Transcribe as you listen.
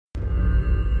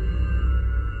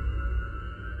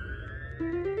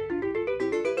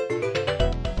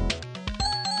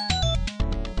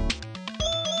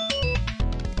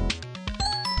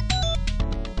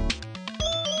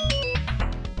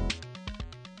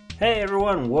Hey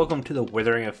everyone, welcome to the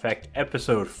Withering Effect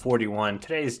episode 41.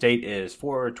 Today's date is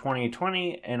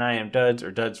 4/20/20, and I am Duds, or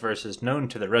Duds versus, known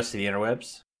to the rest of the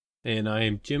interwebs. And I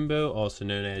am Jimbo, also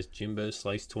known as Jimbo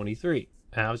Slice 23.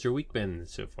 How's your week been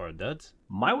so far, Duds?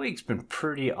 My week's been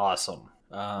pretty awesome.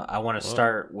 I want to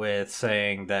start with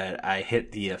saying that I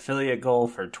hit the affiliate goal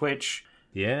for Twitch.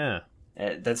 Yeah.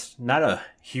 That's not a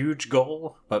huge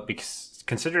goal, but because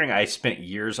considering I spent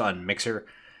years on Mixer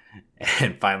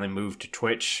and finally moved to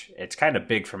Twitch, it's kind of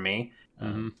big for me.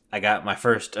 I got my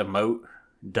first emote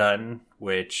done,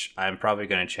 which I'm probably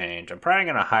going to change. I'm probably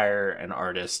going to hire an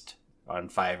artist on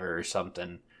Fiverr or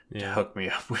something to hook me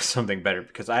up with something better,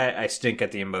 because I stink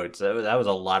at the emotes. That was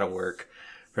a lot of work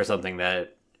for something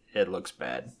that it looks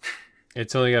bad.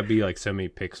 It's only got to be like so many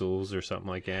pixels or something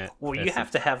like that. Well, you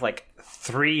have to have like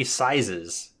 3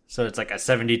 sizes. So it's like a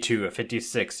 72, a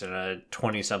 56, and a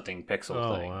 20-something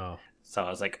pixel thing. Oh, wow. So I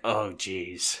was like, oh,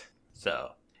 geez.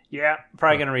 So, yeah,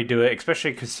 probably going to redo it,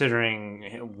 especially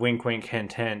considering, wink, wink,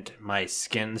 hint, hint, my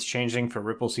skin's changing for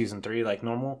Ripple Season 3 like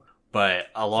normal. But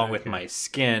along with my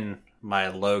skin, my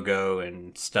logo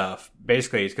and stuff,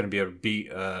 basically it's going to be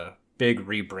a big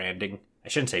rebranding. I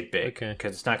shouldn't say big,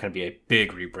 because it's not going to be a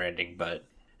big rebranding, but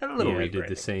a little rebranding. I did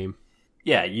the same.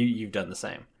 Yeah, you've done the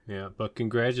same. Yeah, but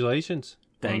congratulations.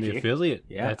 Thank you. Affiliate.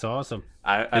 Yeah. That's awesome.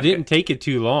 I didn't take it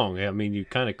too long. I mean, you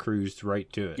kind of cruised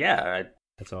right to it. Yeah.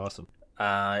 That's awesome.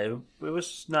 It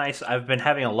was nice. I've been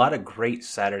having a lot of great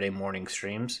Saturday morning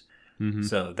streams,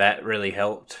 so that really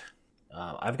helped.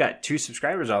 I've got 2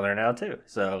 subscribers on there now, too.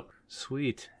 So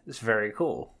sweet. It's very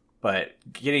cool. But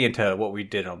getting into what we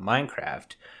did on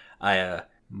Minecraft, I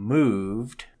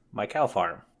moved my cow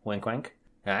farm. Wink, wink.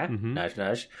 Nudge,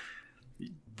 nudge.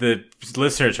 The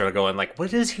listeners are going like,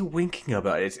 what is he winking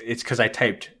about? It's because I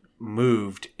typed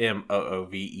moved,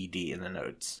 MOOVED, in the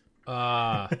notes.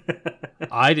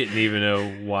 I didn't even know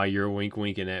why you're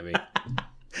winking at me.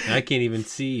 I can't even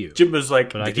see you. Jimbo's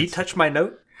like, did he touch my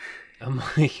note? I'm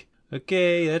like,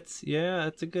 okay, that's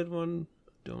a good one.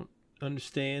 Don't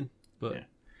understand, but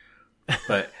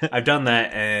but I've done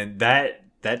that, and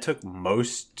that took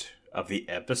most of the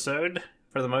episode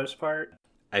for the most part.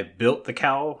 I built the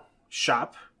cow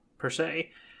shop per se,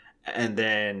 and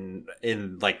then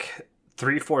in like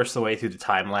 3/4 the way through the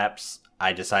time lapse,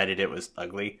 I decided it was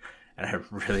ugly and I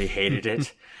really hated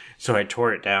it. So I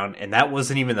tore it down, and that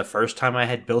wasn't even the first time I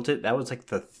had built it. That was like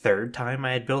the 3rd time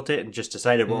I had built it, and just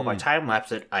decided, well, if I time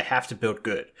lapse it, I have to build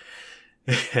good.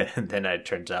 And then it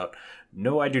turns out,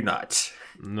 no, I do not.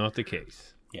 Not the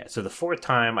case. Yeah, so the 4th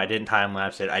time I didn't time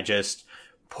lapse it. I just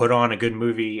put on a good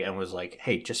movie and was like,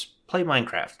 hey, just play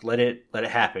Minecraft. Let it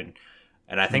happen.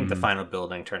 And I think the final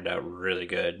building turned out really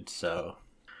good. So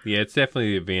yeah, it's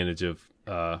definitely the advantage of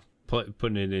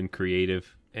putting it in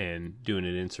creative and doing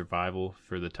it in survival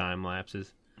for the time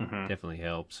lapses. Definitely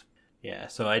helps. Yeah,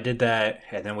 so I did that,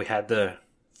 and then we had the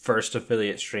first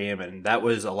affiliate stream, and that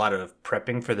was a lot of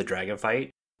prepping for the dragon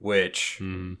fight, which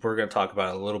we're going to talk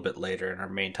about a little bit later in our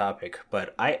main topic.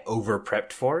 But I over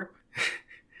prepped for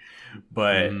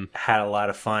but had a lot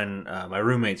of fun. My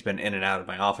roommate's been in and out of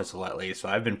my office a lot lately, so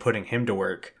I've been putting him to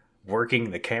work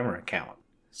working the camera account.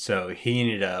 So he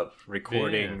ended up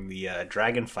recording the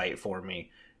dragon fight for me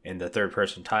in the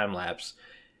 3rd-person time lapse.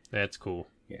 That's cool.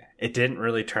 Yeah, it didn't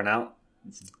really turn out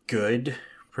good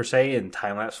per se in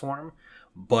time lapse form,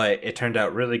 but it turned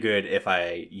out really good if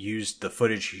I used the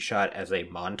footage he shot as a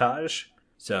montage.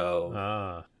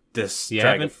 So this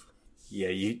dragon. Yeah,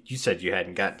 you said you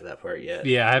hadn't gotten to that part yet.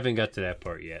 Yeah, I haven't got to that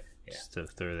part yet. Yeah. Just to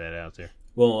throw that out there.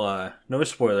 Well, no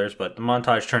spoilers, but the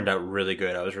montage turned out really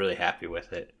good. I was really happy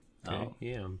with it.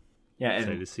 Okay, I'm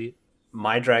excited to see it.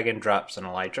 My dragon drops an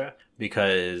elytra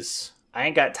because I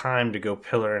ain't got time to go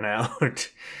pillaring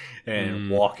out and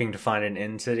walking to find an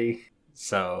end city.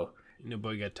 So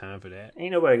nobody got time for that.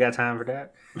 Ain't nobody got time for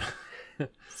that.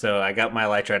 So I got my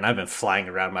elytra, and I've been flying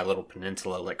around my little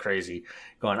peninsula like crazy,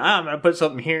 going, I'm going to put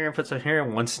something here and put something here.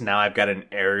 And once now I've got an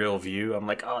aerial view, I'm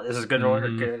like, oh, this is good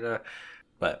order. Good.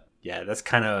 But yeah, that's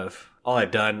kind of all I've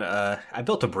done. I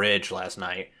built a bridge last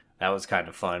night. That was kind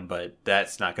of fun, but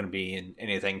that's not going to be in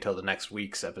anything till the next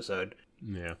week's episode.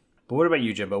 Yeah. But what about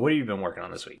you, Jimbo? What have you been working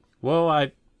on this week? Well,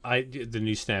 I the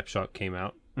new snapshot came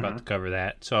out. About to cover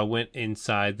that. So I went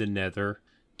inside the Nether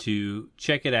to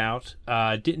check it out.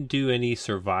 Didn't do any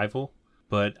survival,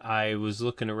 but I was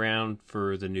looking around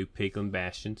for the new Piglin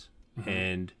Bastions,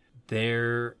 and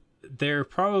they're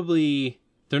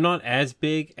not as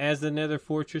big as the Nether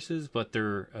fortresses, but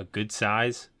they're a good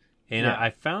size, and I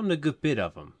found a good bit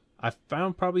of them. I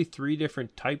found probably 3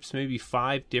 different types, maybe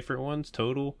 5 different ones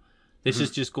total. This is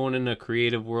just going in a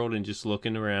creative world and just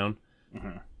looking around,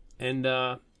 and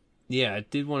Yeah, I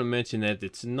did want to mention that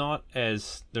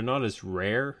they're not as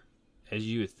rare as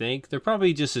you would think. They're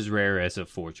probably just as rare as a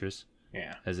fortress.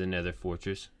 Yeah. As a nether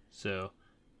fortress. So,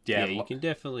 yeah, you can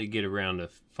definitely get around to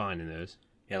finding those.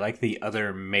 Yeah, like the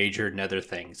other major nether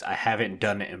things, I haven't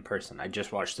done it in person. I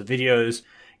just watched the videos,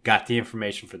 got the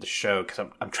information for the show, because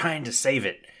I'm trying to save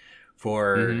it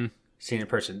for seeing in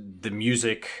person. The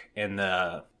music and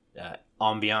the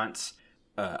ambiance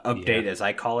update, as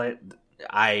I call it,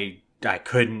 I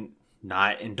couldn't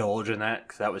not indulge in that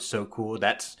because that was so cool.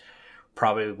 That's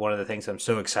probably one of the things I'm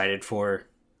so excited for.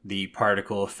 The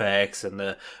particle effects and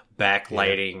the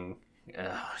backlighting.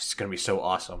 It's going to be so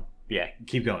awesome. Yeah,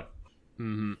 keep going.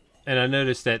 Mm-hmm. And I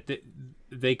noticed that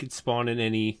they could spawn in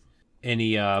any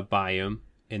biome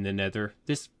in the nether.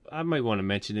 This, I might want to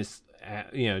mention this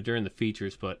during the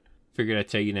features, but figured I'd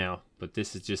tell you now. But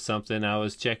this is just something I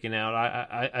was checking out.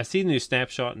 I see the new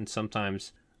snapshot, and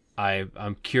sometimes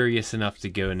I'm curious enough to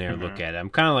go in there and look at it.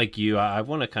 I'm kind of like you. I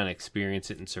want to kind of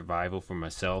experience it in survival for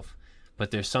myself. But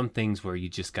there's some things where you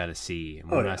just got to see. And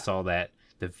when I saw the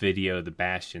video, the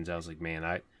Bastions, I was like, man,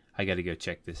 I got to go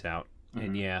check this out.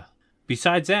 And yeah,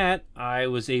 besides that, I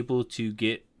was able to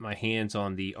get my hands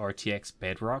on the RTX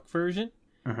Bedrock version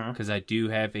because I do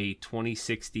have a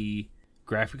 2060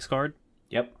 graphics card.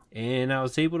 Yep. And I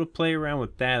was able to play around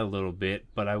with that a little bit,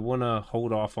 but I want to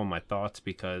hold off on my thoughts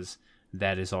because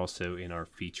that is also in our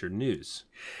featured news.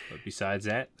 But besides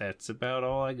that, that's about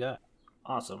all I got.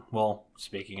 Awesome. Well,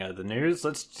 speaking of the news,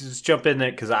 let's just jump in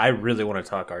there because I really want to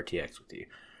talk RTX with you.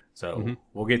 So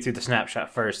we'll get through the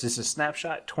snapshot first. This is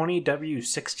snapshot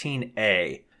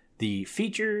 20W16A. The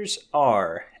features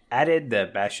are added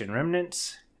the Bastion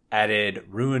remnants, added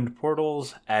ruined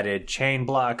portals, added chain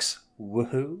blocks,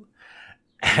 woohoo,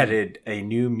 added a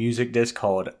new music disc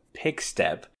called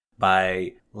Pigstep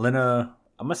by Lena,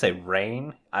 I'm going to say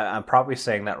Rain. I'm probably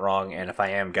saying that wrong, and if I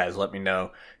am, guys, let me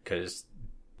know because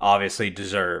obviously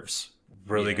deserves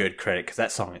really good credit because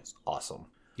that song is awesome.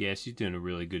 Yeah, she's doing a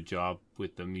really good job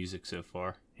with the music so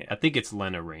far. Yeah. I think it's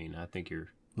Lena Rain. I think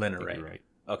you're right.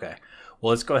 Okay.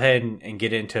 Well, let's go ahead and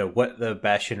get into what the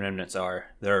Bastion remnants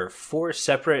are. There are 4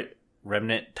 separate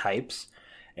remnant types: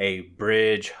 a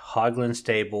bridge, Hoglin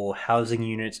stable, housing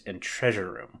units, and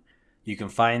treasure room. You can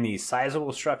find these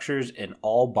sizable structures in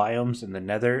all biomes in the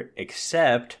nether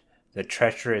except the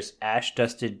treacherous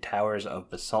ash-dusted towers of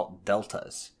basalt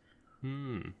deltas.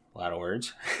 A lot of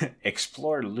words.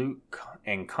 Explore, loot,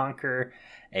 and conquer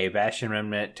a Bastion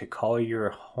remnant to call your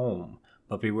home.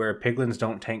 But beware, piglins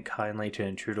don't take kindly to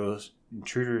intruders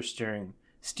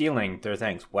stealing their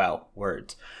things. Wow,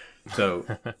 words. So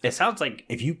it sounds like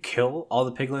if you kill all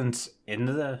the piglins in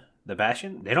the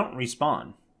Bastion, they don't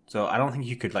respawn. So I don't think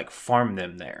you could farm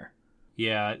them there.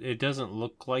 Yeah, it doesn't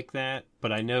look like that,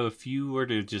 but I know if you were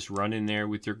to just run in there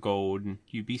with your gold, and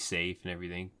you'd be safe and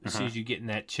everything. As soon as you get in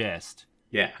that chest,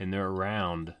 and they're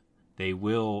around, they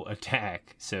will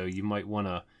attack. So you might want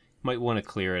to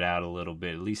clear it out a little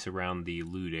bit, at least around the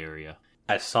loot area.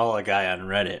 I saw a guy on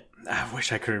Reddit. I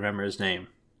wish I could remember his name.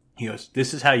 He goes,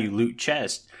 "This is how you loot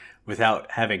chests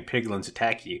without having piglins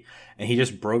attack you," and he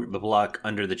just broke the block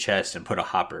under the chest and put a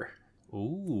hopper.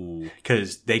 Ooh.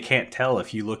 Because they can't tell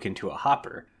if you look into a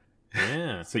hopper.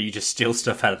 Yeah. So you just steal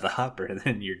stuff out of the hopper and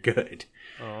then you're good.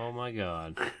 Oh my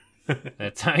god.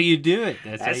 That's how you do it.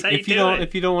 That's how you do it.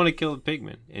 If you don't want to kill the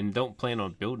pigman and don't plan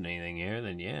on building anything here,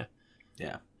 then yeah.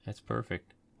 That's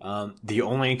perfect. The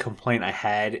only complaint I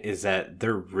had is that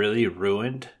they're really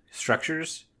ruined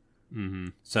structures.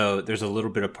 So there's a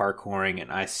little bit of parkouring, and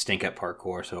I stink at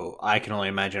parkour, so I can only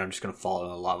imagine I'm just going to fall in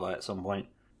the lava at some point.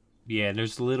 Yeah,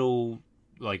 there's little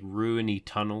ruiny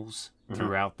tunnels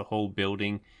throughout the whole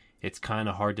building. It's kind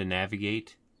of hard to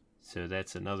navigate, so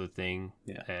that's another thing.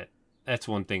 Yeah, that's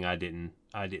one thing I didn't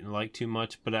like too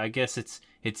much, but I guess it's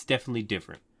definitely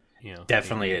different.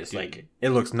 Definitely is.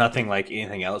 It looks nothing like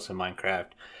anything else in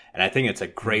Minecraft, and I think it's a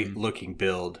great looking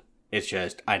build. It's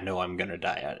just I know I'm gonna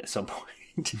die at some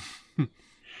point.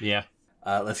 Yeah.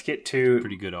 Let's get to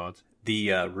pretty good odds.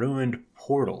 The ruined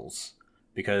portals.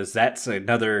 Because that's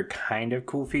another kind of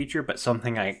cool feature, but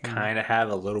something I kind of have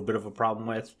a little bit of a problem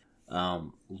with.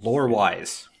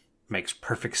 Lore-wise, makes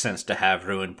perfect sense to have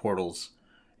ruined portals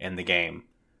in the game.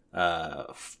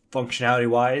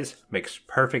 Functionality-wise, makes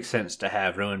perfect sense to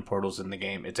have ruined portals in the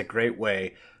game. It's a great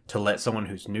way to let someone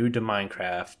who's new to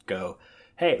Minecraft go,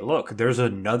 hey, look, there's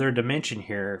another dimension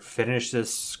here. Finish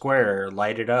this square,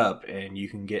 light it up, and you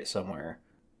can get somewhere.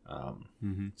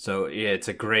 So, yeah, it's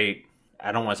a great...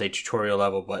 I don't want to say tutorial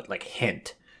level, but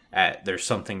hint at there's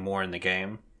something more in the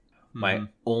game. My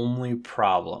only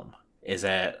problem is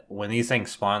that when these things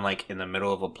spawn in the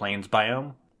middle of a plains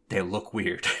biome, they look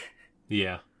weird.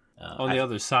 Yeah. On the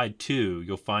other side too,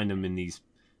 you'll find them in these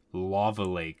lava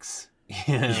lakes.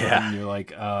 Yeah. And you're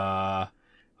like, I'm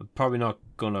probably not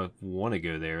gonna want to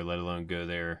go there, let alone go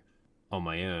there on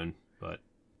my own. But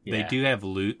they do have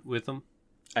loot with them.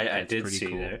 I did see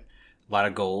cool. That. A lot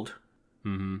of gold.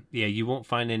 Mm-hmm. Yeah, you won't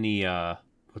find any,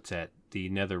 what's that? The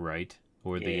netherite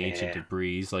or the ancient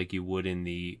debris like you would in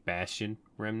the Bastion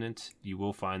remnants. You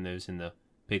will find those in the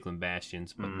Piglin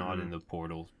Bastions, but not in the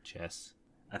portal chests.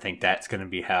 I think that's going to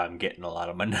be how I'm getting a lot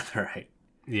of my netherite.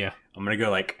 Yeah. I'm going to go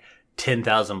like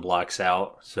 10,000 blocks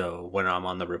out, so when I'm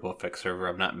on the Ripple Effect server,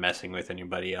 I'm not messing with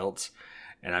anybody else,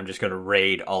 and I'm just going to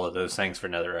raid all of those things for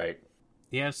netherite.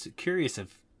 Yeah, I was curious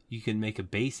if you can make a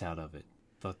base out of it.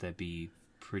 Thought that'd be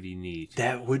pretty neat.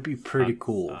 That would be pretty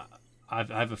cool. I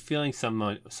have a feeling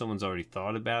someone's already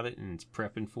thought about it and is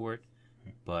prepping for it.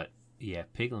 But yeah,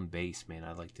 Piglin base, man,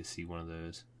 I'd like to see one of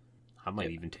those. I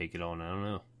might even take it on. I don't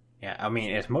know. Yeah, I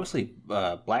mean, it's mostly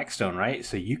blackstone, right?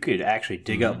 So you could actually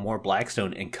dig up more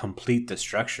blackstone and complete the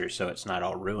structure so it's not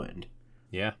all ruined.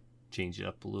 Yeah, change it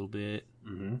up a little bit.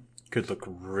 Could look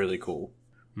really cool.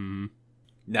 Mm-hmm.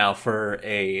 Now, for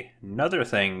another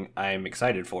thing I'm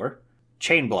excited for,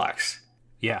 chain blocks.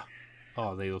 Yeah.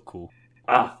 Oh, they look cool.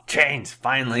 Chains,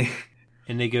 finally.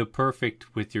 And they go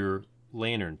perfect with your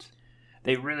lanterns.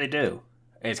 They really do.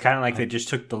 It's kind of like they just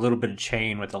took the little bit of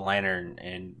chain with the lantern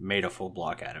and made a full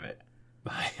block out of it.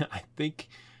 I think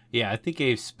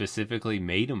they specifically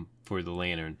made them for the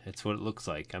lantern. That's what it looks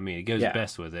like. I mean, it goes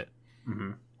best with it.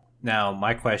 Mm-hmm. Now,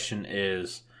 my question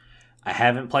is, I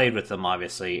haven't played with them,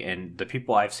 obviously, and the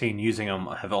people I've seen using them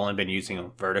have only been using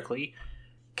them vertically.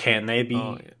 Can they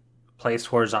be placed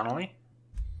horizontally?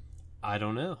 I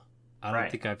don't know. I don't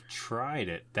think I've tried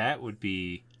it. That would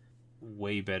be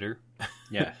way better.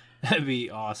 Yeah. That'd be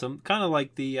awesome. Kind of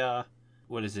like the,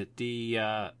 what is it? The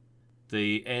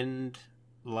end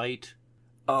light.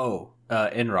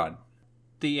 End rod.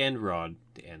 The end rod.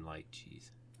 The end light, jeez.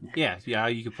 Yeah,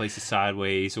 you could place it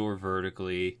sideways or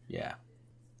vertically. Yeah.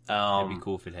 That'd be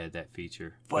cool if it had that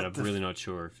feature. But I'm really not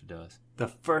sure if it does. The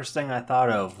first thing I thought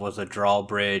of was a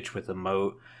drawbridge with a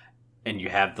moat, and you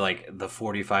have like the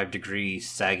 45-degree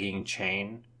sagging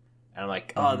chain. And I'm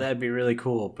like, that'd be really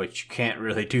cool, but you can't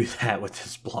really do that with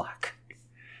this block.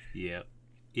 Yeah.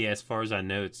 Yeah, as far as I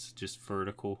know, it's just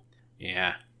vertical.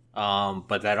 Yeah.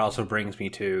 But that also brings me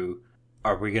to,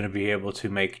 are we going to be able to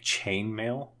make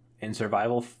chainmail in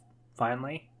survival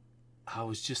finally? I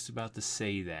was just about to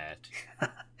say that.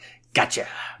 Gotcha.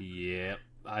 Yeah.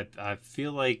 I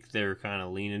feel like they're kind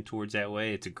of leaning towards that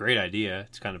way. It's a great idea.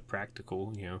 It's kind of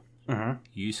practical,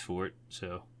 use for it.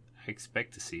 So I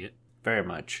expect to see it. Very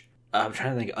much. I'm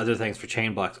trying to think of other things for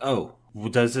chain blocks.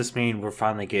 Does this mean we'll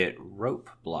finally get rope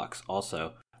blocks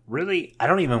also? Really, I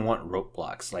don't even want rope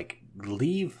blocks. Like,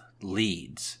 leave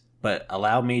leads, but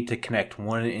allow me to connect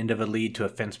one end of a lead to a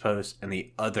fence post and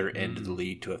the other end of the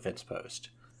lead to a fence post.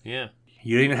 Yeah.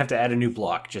 You don't even have to add a new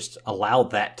block. Just allow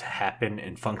that to happen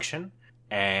and function,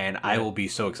 and I will be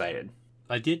so excited.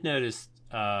 I did notice,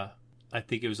 I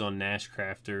think it was on Nash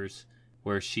Crafters,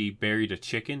 where she buried a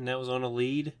chicken that was on a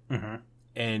lead. Mm-hmm.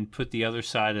 And put the other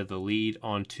side of the lead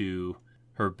onto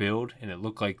her build, and it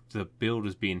looked like the build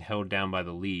was being held down by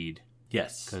the lead.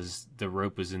 Yes. Because the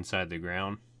rope was inside the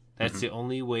ground. That's the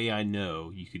only way I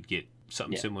know you could get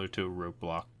something similar to a rope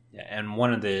block. Yeah, and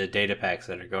one of the data packs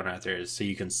that are going out there is so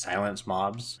you can silence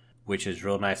mobs, which is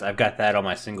real nice. I've got that on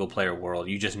my single-player world.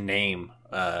 You just name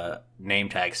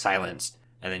tag silenced,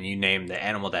 and then you name the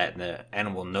animal that, and the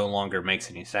animal no longer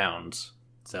makes any sounds.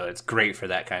 So it's great for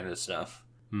that kind of stuff.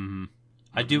 Mm-hmm.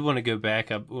 I do want to go back.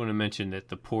 I want to mention that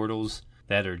the portals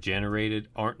that are generated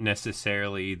aren't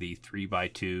necessarily the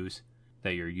 3x2s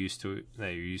that you're used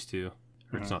to.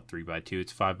 Or it's not 3x2;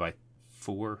 it's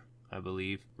 5x4, I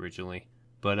believe, originally.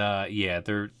 But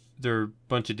they're a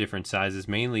bunch of different sizes.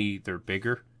 Mainly, they're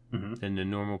bigger than the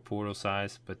normal portal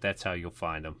size. But that's how you'll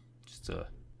find them. Just to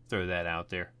throw that out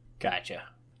there. Gotcha.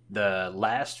 The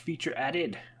last feature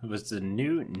added was the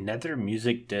new Nether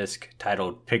music disc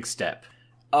titled Pig Step.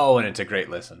 Oh, and it's a great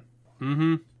listen.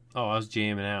 Mm-hmm. Oh, I was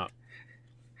jamming out.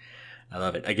 I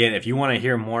love it. Again, if you want to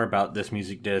hear more about this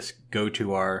music disc, go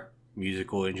to our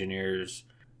musical engineer's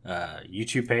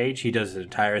YouTube page. He does the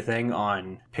entire thing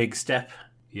on Pig Step.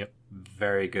 Yep.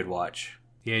 Very good watch.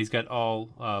 Yeah, he's got all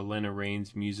Lena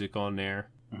Raine's music on there.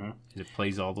 Mm-hmm. And it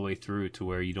plays all the way through to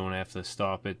where you don't have to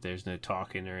stop it. There's no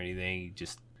talking or anything. You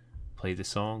just play the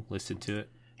song, listen to it.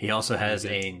 He also has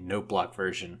a note block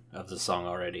version of the song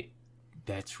already.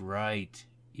 That's right.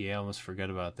 Yeah, I almost forgot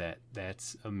about that.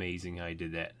 That's amazing how he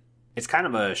did that. It's kind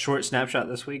of a short snapshot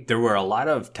this week. There were a lot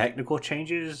of technical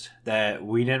changes that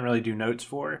we didn't really do notes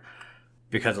for,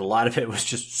 because a lot of it was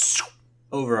just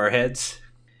over our heads.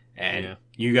 And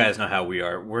you guys know how we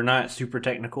are. We're not super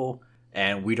technical,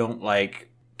 and we don't like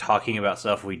talking about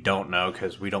stuff we don't know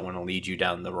because we don't want to lead you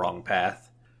down the wrong path.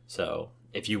 So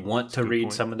if you want to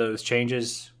read some of those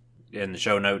changes in the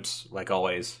show notes, like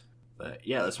always. But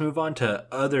yeah, let's move on to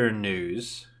other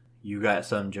news. You got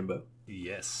some, Jimbo?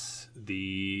 Yes.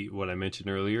 What I mentioned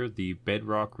earlier, the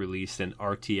Bedrock released an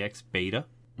RTX beta.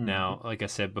 Mm-hmm. Now, like I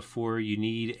said before, you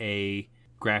need a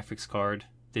graphics card.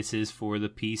 This is for the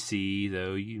PC,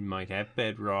 though you might have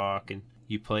Bedrock and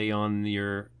you play on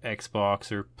your Xbox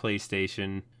or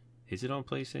PlayStation. Is it on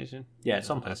PlayStation? Yeah, it's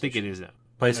on PlayStation. I think it is now.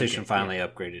 PlayStation finally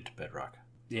upgraded to Bedrock.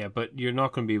 Yeah, but you're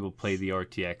not going to be able to play the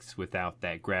RTX without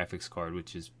that graphics card,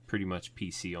 which is pretty much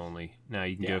PC only. Now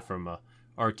you can go from a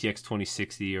RTX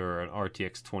 2060 or an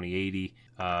RTX 2080,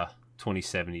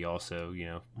 2070 also,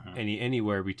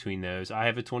 anywhere between those. I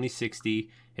have a 2060.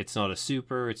 It's not a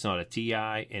Super, it's not a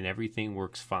TI, and everything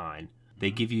works fine.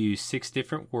 They give you 6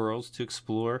 different worlds to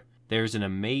explore. There's an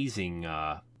amazing,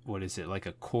 like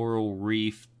a coral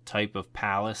reef type of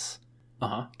palace.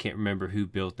 Can't remember who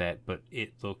built that, but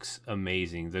it looks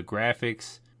amazing. The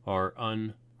graphics are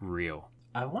unreal.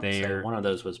 I want to say one of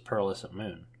those was Pearlescent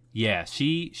Moon. Yeah,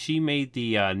 she made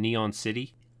the Neon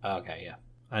City. Okay, yeah.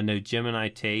 I know Gemini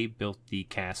Tay built the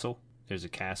castle. There's a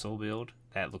castle build.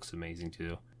 That looks amazing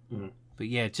too. Mm-hmm. But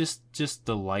yeah, just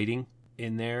the lighting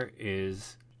in there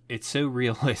it's so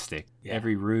realistic. Yeah.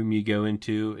 Every room you go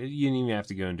into, you don't even have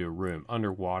to go into a room.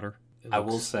 Underwater. I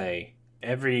will say,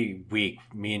 every week,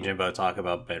 me and Jimbo talk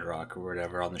about Bedrock or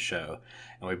whatever on the show,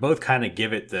 and we both kind of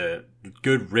give it the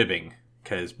good ribbing,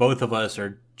 because both of us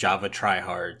are Java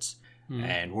tryhards,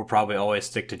 and we'll probably always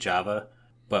stick to Java.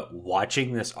 But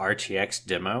watching this RTX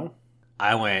demo,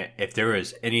 I went, if there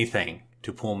was anything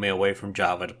to pull me away from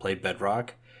Java to play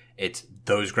Bedrock, it's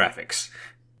those graphics.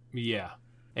 Yeah.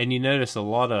 And you notice a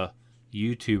lot of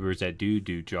YouTubers that do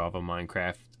Java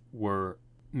Minecraft were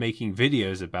making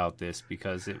videos about this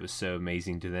because it was so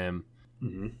amazing to them.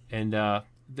 Mm-hmm. And the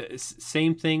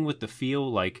same thing with the feel.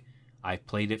 Like, I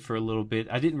played it for a little bit.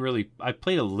 I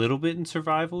played a little bit in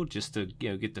survival just to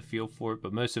get the feel for it,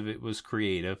 but most of it was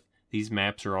creative. These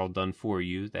maps are all done for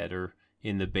you that are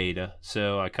in the beta.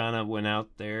 So I kind of went out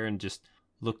there and just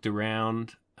looked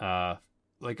around.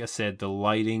 Like I said, the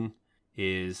lighting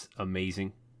is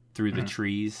amazing through the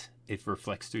trees. It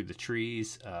reflects through the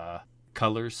trees.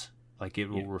 Colors, like it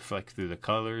will reflect through the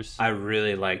colors. I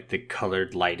really like the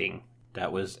colored lighting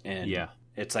that was in. Yeah.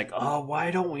 It's like, oh,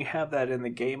 why don't we have that in the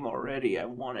game already? I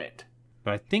want it.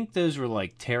 But I think those were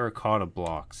like terracotta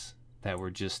blocks that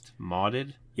were just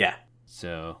modded. Yeah.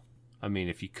 So, I mean,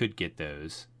 if you could get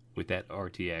those with that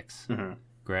RTX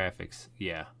graphics,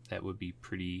 yeah, that would be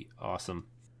pretty awesome.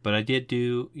 But I did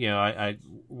I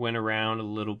went around a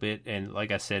little bit, and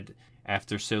like I said,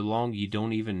 after so long, you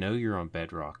don't even know you're on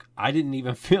Bedrock. I didn't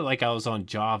even feel like I was on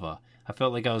Java. I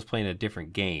felt like I was playing a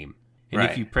different game. And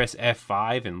if you press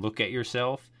F5 and look at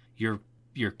yourself,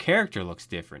 your character looks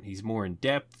different. He's more in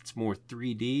depth. It's more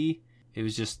 3D. It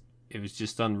was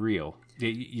just unreal.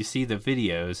 You see the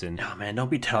videos and... Oh, man,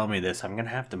 don't be telling me this. I'm going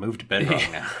to have to move to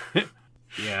Bedrock now.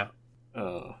 Yeah.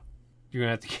 You're going to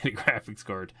have to get a graphics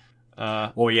card.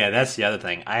 Well, yeah, that's the other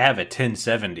thing. I have a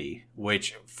 1070,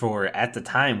 which for at the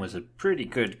time was a pretty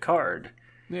good card.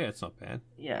 Yeah, it's not bad.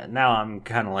 Yeah, now I'm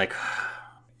kind of like...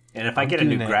 And if I get a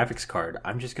new graphics card,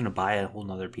 I'm just going to buy a whole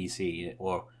nother PC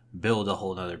or build a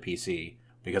whole nother PC.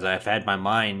 Because I've had my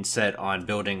mind set on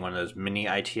building one of those mini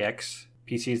ITX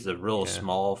PCs, the real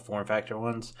small form factor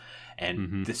ones.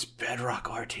 And this Bedrock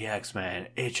RTX, man,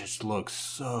 it just looks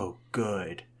so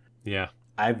good. Yeah.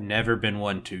 I've never been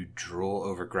one to drool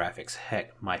over graphics.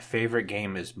 Heck, my favorite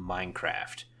game is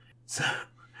Minecraft. So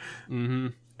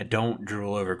I don't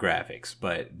drool over graphics.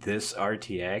 But this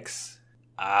RTX,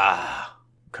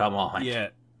 come on. Yeah,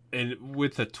 and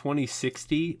with a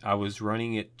 2060, I was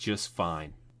running it just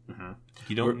fine. Mm-hmm.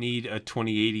 You don't need a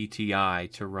 2080 Ti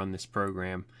to run this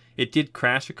program. It did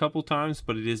crash a couple times,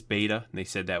 but it is beta, and they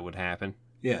said that would happen.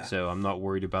 Yeah. So I'm not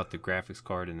worried about the graphics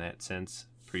card in that sense.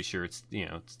 Pretty sure it's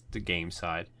it's the game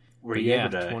side. Were you able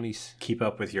to keep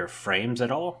up with your frames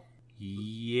at all?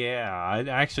 Yeah, I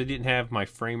actually didn't have my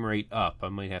frame rate up. I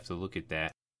might have to look at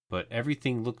that. But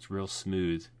everything looked real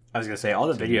smooth. I was going to say,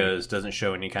 all the videos doesn't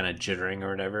show any kind of jittering or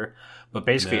whatever. But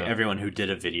basically, everyone who did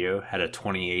a video had a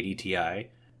 2080 Ti,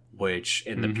 which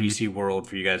in the PC world,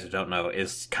 for you guys who don't know,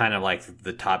 is kind of like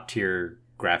the top tier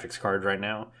graphics card right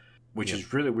now. Which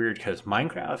is really weird because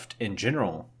Minecraft in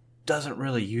general doesn't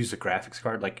really use a graphics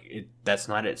card. Like, that's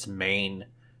not its main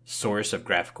source of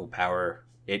graphical power.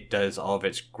 It does all of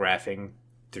its graphing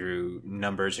through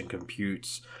numbers and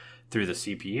computes through the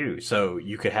CPU. So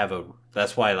you could have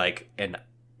that's why like an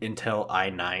Intel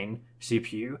i9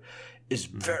 CPU is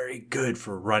very good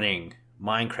for running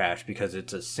Minecraft, because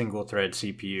it's a single thread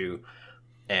CPU,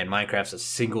 and Minecraft's a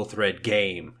single thread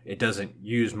game. It doesn't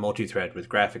use multi-thread with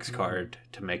graphics card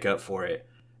to make up for it.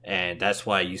 And that's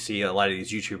why you see a lot of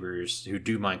these YouTubers who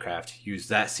do Minecraft use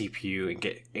that CPU and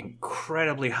get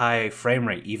incredibly high frame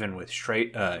rate, even with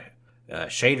straight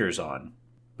shaders on.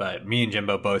 But me and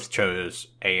Jimbo both chose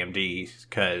AMD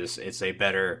because it's a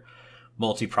better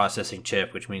multi-processing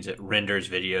chip, which means it renders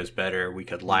videos better. We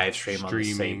could live stream on the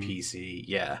same PC.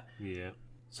 Yeah.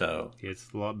 So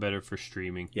it's a lot better for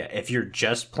streaming. Yeah, if you're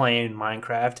just playing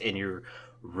Minecraft and you're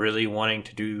really wanting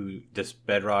to do this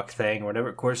Bedrock thing or whatever,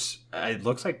 of course, it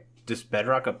looks like this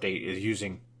Bedrock update is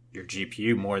using your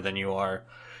GPU more than you are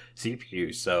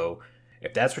CPU. So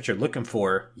if that's what you're looking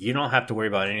for, you don't have to worry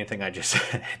about anything I just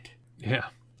said. Yeah.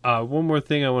 One more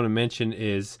thing I want to mention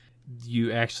is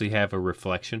you actually have a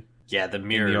reflection. Yeah, the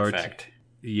mirror effect.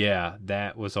 Yeah,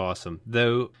 that was awesome.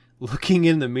 Though, looking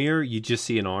in the mirror, you just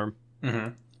see an arm. Mm-hmm.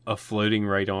 A floating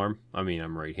right arm. I mean,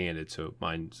 I'm right-handed, so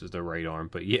mine's the right arm.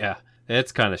 But yeah,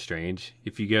 that's kind of strange.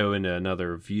 If you go into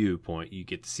another viewpoint, you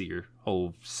get to see your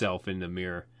whole self in the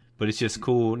mirror. But it's just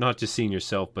cool, not just seeing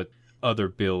yourself, but other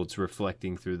builds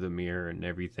reflecting through the mirror and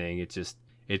everything.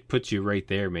 It puts you right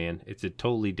there, man. It's a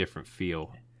totally different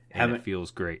feel, and it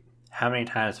feels great. How many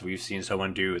times have we seen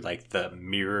someone do like the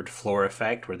mirrored floor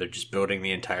effect where they're just building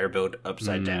the entire build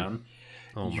upside down?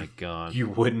 Oh my god. You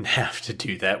wouldn't have to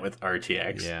do that with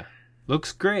RTX. Yeah.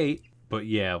 Looks great, but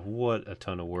yeah, what a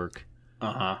ton of work.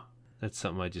 Uh-huh. That's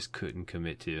something I just couldn't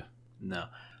commit to. No.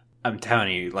 I'm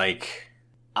telling you, like,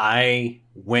 I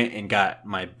went and got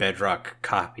my Bedrock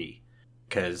copy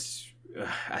because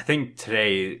I think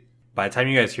today, by the time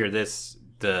you guys hear this,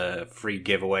 the free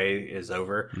giveaway is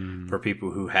over for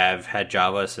people who have had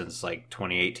Java since like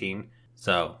 2018.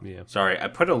 So, Sorry, I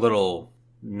put a little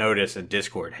notice in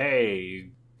Discord,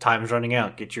 hey, time's running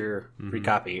out, get your free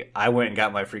copy. I went and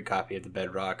got my free copy of the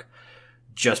Bedrock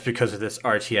just because of this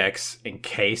RTX, in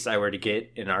case I were to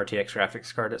get an RTX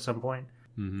graphics card at some point.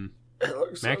 It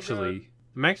looks so good.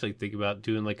 I'm actually thinking about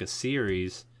doing like a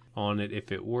series on it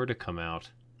if it were to come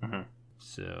out.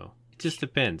 So it just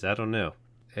depends. I don't know.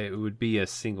 It would be a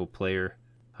single player,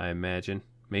 I imagine.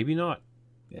 Maybe not.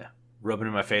 Yeah, rubbing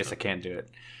in my face, I can't do it.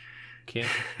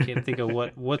 Can't think of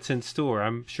what's in store.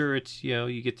 I'm sure it's,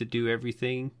 you get to do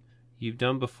everything you've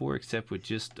done before except with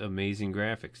just amazing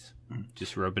graphics.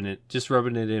 Just rubbing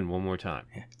it in one more time.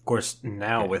 Yeah. Of course,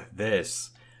 now with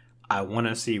this, I want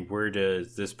to see where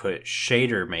does this put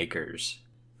shader makers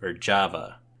for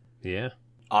Java. Yeah.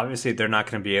 Obviously, they're not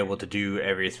going to be able to do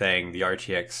everything the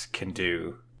RTX can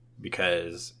do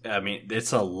because, I mean,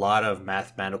 it's a lot of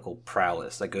mathematical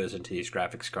prowess that goes into these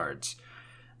graphics cards.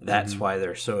 That's why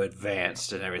they're so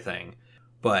advanced and everything.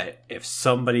 But if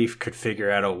somebody could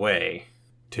figure out a way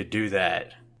to do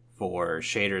that for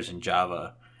shaders in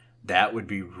Java, that would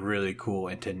be really cool.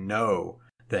 And to know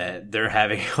that they're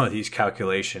having all these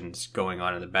calculations going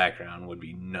on in the background would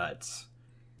be nuts.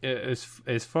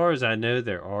 As far as I know,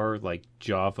 there are like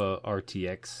Java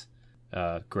RTX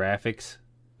graphics,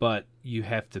 but you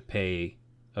have to pay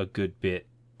a good bit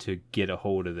to get a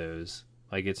hold of those.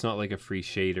 Like, it's not like a free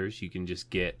shaders you can just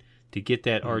get to get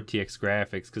that RTX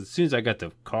graphics. Because as soon as I got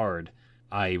the card,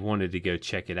 I wanted to go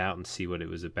check it out and see what it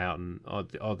was about. And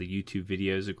all the YouTube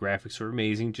videos, the graphics were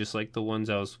amazing, just like the ones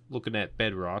I was looking at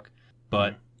Bedrock.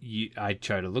 But I'd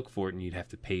try to look for it, and you'd have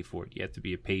to pay for it. You have to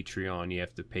be a Patreon. You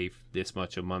have to pay this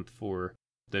much a month for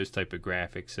those type of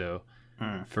graphics. So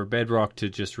for Bedrock to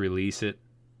just release it,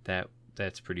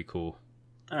 that's pretty cool.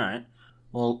 All right.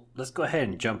 Well, let's go ahead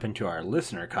and jump into our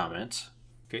listener comments.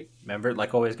 Okay. Remember,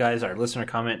 like always, guys, our listener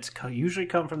comments usually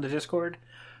come from the Discord.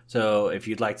 So if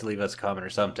you'd like to leave us a comment or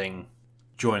something,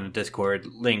 join the Discord,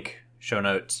 link, show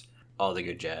notes, all the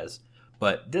good jazz.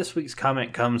 But this week's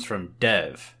comment comes from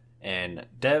Dev. And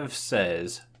Dev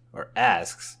says, or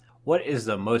asks, what is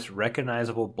the most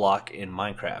recognizable block in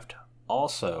Minecraft?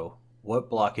 Also, what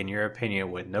block, in your opinion,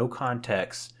 with no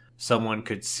context, someone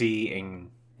could see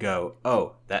and go,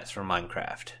 oh, that's from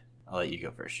Minecraft? I'll let you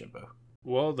go first, Jimbo.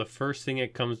 Well, the first thing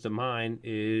that comes to mind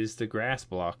is the grass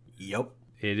block. Yep.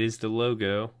 It is the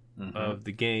logo of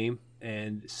the game,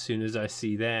 and as soon as I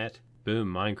see that,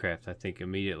 boom, Minecraft, I think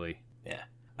immediately. Yeah.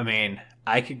 I mean,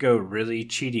 I could go really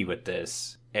cheaty with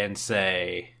this and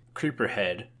say Creeper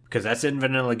Head, because that's in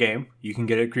vanilla game. You can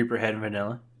get a Creeper Head in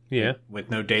vanilla. Yeah. With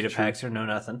no data packs or no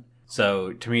nothing.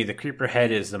 So, to me, the Creeper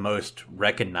Head is the most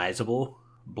recognizable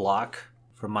block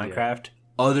from Minecraft,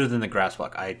 other than the grass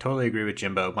block. I totally agree with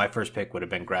Jimbo. My first pick would have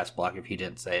been grass block if he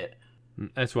didn't say it.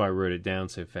 That's why I wrote it down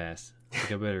so fast. I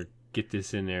think I better get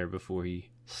this in there before he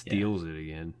steals it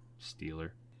again.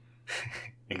 Stealer.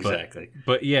 Exactly.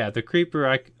 But yeah, the creeper,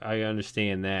 I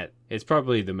understand that. It's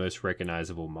probably the most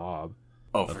recognizable mob.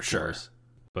 Oh, for sure.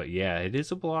 But yeah, it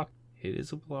is a block. It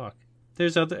is a block.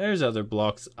 There's other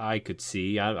blocks I could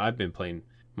see. I've been playing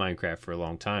Minecraft for a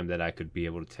long time that I could be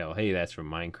able to tell, hey, that's from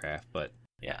Minecraft. But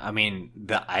yeah, I mean,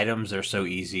 the items are so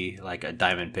easy, like a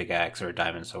diamond pickaxe or a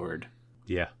diamond sword.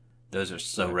 Yeah. Those are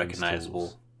so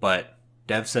recognizable. But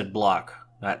Dev said block,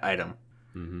 not item.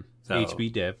 Mm-hmm. So,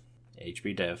 HB Dev.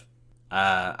 HB Dev.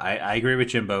 I agree with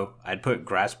Jimbo. I'd put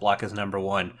grass block as number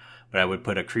 1, but I would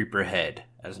put a creeper head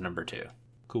as number 2.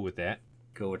 Cool with that.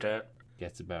 Cool with that?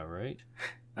 That's about right.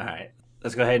 All right.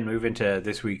 Let's go ahead and move into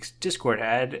this week's Discord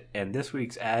ad. And this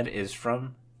week's ad is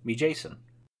from me, Jason.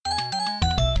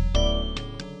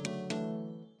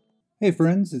 Hey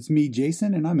friends, it's me,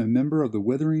 Jason, and I'm a member of the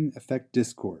Withering Effect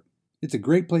Discord. It's a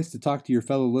great place to talk to your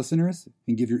fellow listeners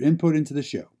and give your input into the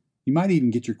show. You might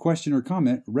even get your question or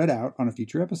comment read out on a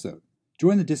future episode.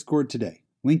 Join the Discord today.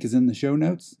 Link is in the show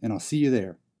notes, and I'll see you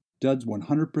there. Duds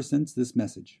 100% this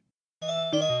message.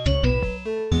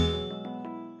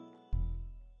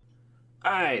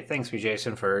 Alright, thanks me,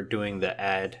 Jason, for doing the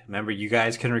ad. Remember, you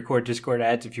guys can record Discord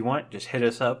ads if you want. Just hit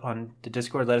us up on the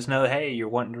Discord. Let us know, hey, you're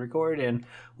wanting to record, and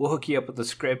we'll hook you up with the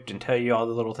script and tell you all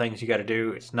the little things you got to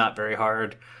do. It's not very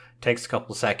hard. It takes a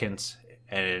couple seconds,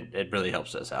 and it really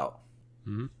helps us out.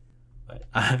 Mm-hmm. But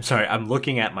I'm sorry, I'm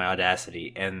looking at my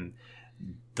Audacity, and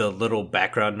the little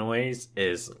background noise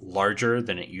is larger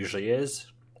than it usually is.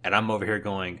 And I'm over here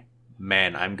going,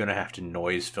 man, I'm going to have to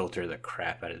noise filter the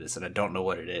crap out of this, and I don't know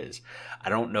what it is. I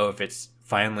don't know if it's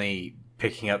finally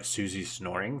picking up Susie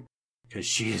snoring, because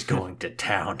she is going to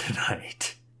town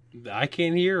tonight. I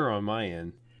can't hear her on my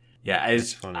end. Yeah,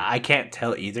 I can't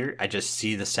tell either. I just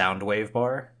see the sound wave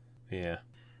bar. Yeah.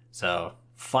 So,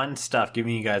 fun stuff,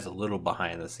 giving you guys a little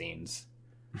behind the scenes.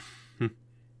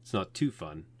 It's not too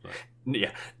fun. But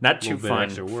yeah, not too fun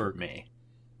extra work for me.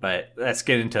 But let's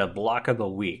get into Block of the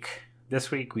Week.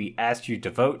 This week we asked you to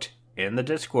vote in the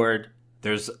Discord.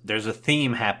 There's a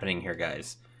theme happening here,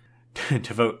 guys.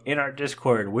 To vote in our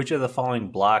Discord, which of the following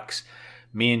blocks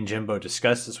me and Jimbo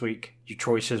discussed this week. Your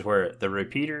choices were the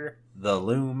repeater, the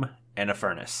loom, and a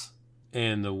furnace.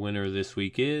 And the winner this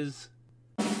week is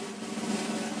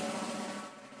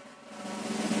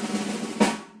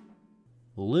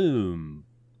Loom.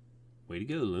 Way to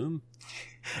go, Loom.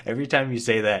 Every time you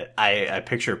say that, I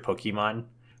picture Pokemon,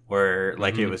 where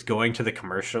like it was going to the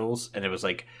commercials and it was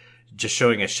like just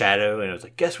showing a shadow and it was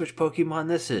like, guess which Pokemon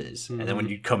this is? And then when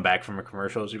you come back from a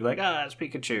commercials, you'd be like, it's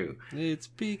Pikachu. It's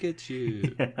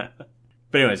Pikachu.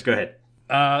 But anyways, go ahead.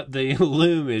 The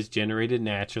loom is generated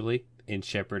naturally in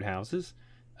shepherd houses.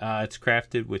 It's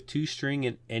crafted with 2 string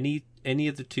and any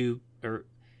of the 2 or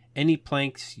any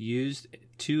planks used.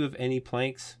 2 of any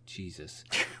planks. Jesus.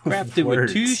 Crafted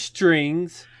with 2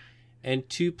 strings and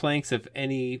 2 planks of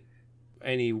any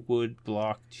wood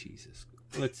block. Jesus.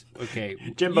 Okay.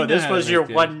 Jimbo, this was your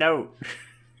one note.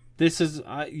 This is,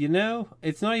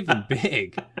 it's not even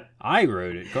big. I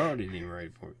wrote it. God didn't even write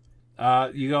it for me.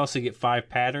 You also get 5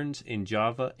 patterns in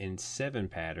Java and 7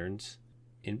 patterns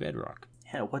in Bedrock.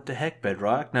 Yeah, what the heck,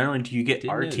 Bedrock? Not only do you get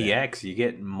RTX, you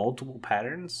get multiple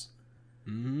patterns.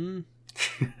 Mm-hmm.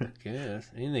 I guess.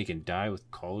 And they can die with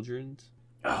cauldrons.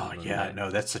 Oh, yeah. No,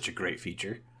 that's such a great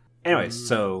feature. Anyways,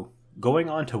 so going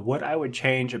on to what I would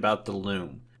change about the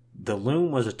loom. The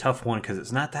loom was a tough one because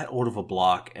it's not that old of a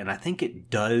block, and I think it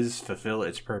does fulfill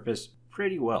its purpose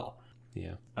pretty well.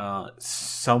 Yeah.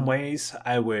 Some ways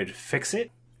I would fix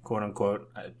it, quote unquote,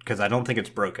 because I don't think it's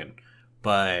broken.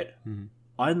 But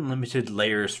unlimited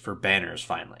layers for banners,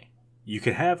 finally. You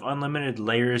can have unlimited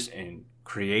layers in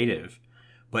creative,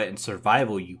 but in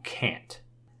survival you can't.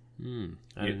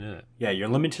 I didn't know that. Yeah, you're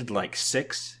limited to like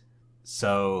 6.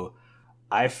 So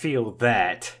I feel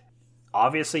that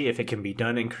obviously if it can be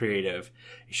done in creative,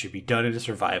 it should be done in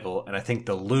survival, and I think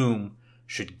the loom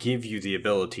should give you the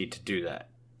ability to do that.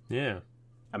 Yeah.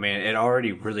 I mean, it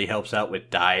already really helps out with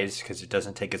dyes because it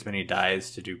doesn't take as many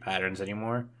dyes to do patterns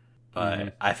anymore.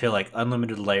 But I feel like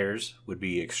unlimited layers would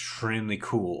be extremely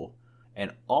cool.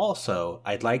 And also,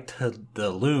 I'd like the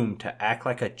loom to act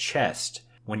like a chest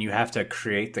when you have to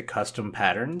create the custom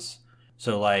patterns.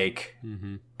 So, like,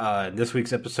 in this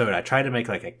week's episode, I tried to make,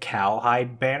 like, a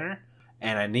cowhide banner.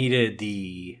 And I needed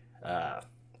the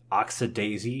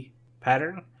Oxydaisy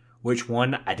pattern. Which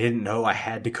one, I didn't know I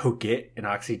had to go get an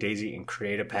Oxydaisy and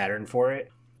create a pattern for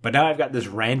it. But now I've got this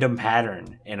random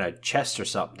pattern in a chest or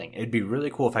something. It'd be really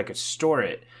cool if I could store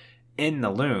it in the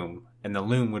loom. And the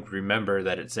loom would remember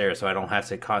that it's there, so I don't have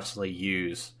to constantly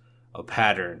use a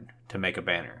pattern to make a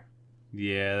banner.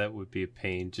 Yeah, that would be a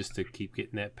pain just to keep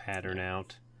getting that pattern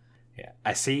out. Yeah,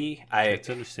 I see. It's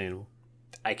understandable.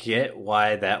 I get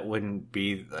why that wouldn't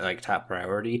be like top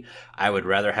priority. I would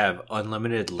rather have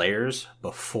unlimited layers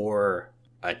before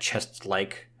a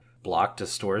chest-like block to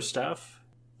store stuff.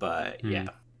 But yeah,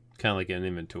 kind of like an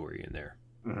inventory in there.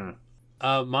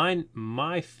 Mm-hmm.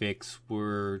 My fix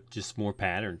were just more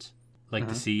patterns. Like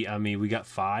to see. I mean, we got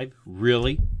 5.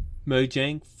 Really,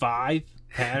 Mojang, 5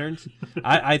 patterns.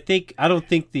 I don't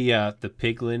think the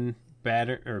piglin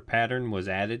pattern was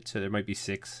added, so there might be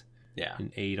 6. Yeah.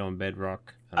 And 8 on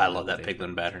Bedrock. I love that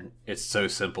piglin pattern. It's so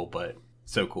simple, but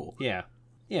so cool. Yeah.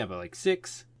 Yeah, but like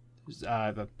 6.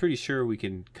 I'm pretty sure we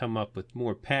can come up with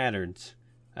more patterns.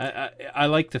 I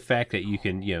like the fact that you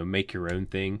can, make your own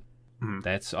thing. Mm-hmm.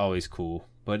 That's always cool.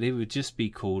 But it would just be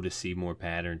cool to see more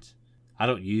patterns. I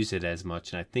don't use it as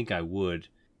much, and I think I would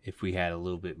if we had a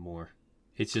little bit more.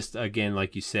 It's just, again,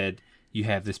 like you said, you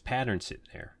have this pattern sitting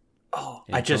there. Oh,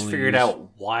 I just figured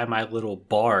out why my little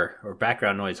bar or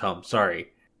background noise hum.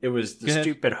 Sorry. It was the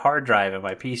stupid hard drive and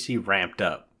my PC ramped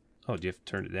up. Oh, do you have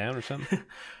to turn it down or something?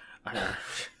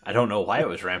 I don't know why it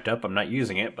was ramped up. I'm not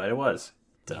using it, but it was.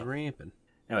 It's ramping.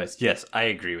 Anyways, yes, I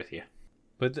agree with you.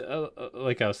 But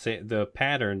like I was saying, the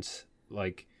patterns,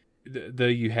 like, though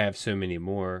you have so many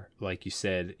more, like you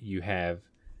said, you have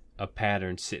a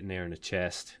pattern sitting there in a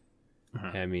chest.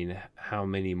 Mm-hmm. I mean, how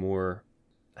many more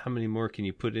can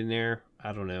you put in there?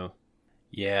 I don't know.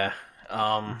 Yeah.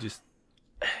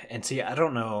 And see, I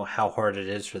don't know how hard it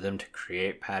is for them to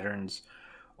create patterns,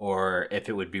 or if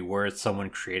it would be worth someone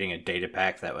creating a data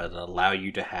pack that would allow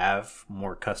you to have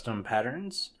more custom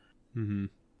patterns. Mm-hmm.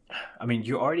 I mean,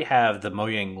 you already have the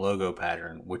Mojang logo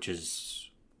pattern, which is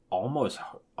almost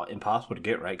impossible to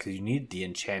get right because you need the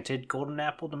enchanted golden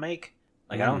apple to make.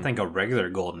 Like, I don't think a regular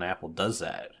golden apple does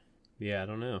that. Yeah, I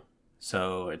don't know.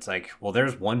 So it's like, well,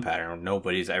 there's one pattern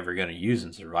nobody's ever going to use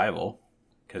in survival.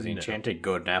 Because the enchanted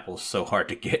golden apple is so hard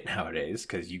to get nowadays.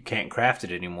 Because you can't craft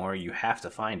it anymore. You have to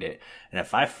find it. And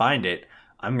if I find it,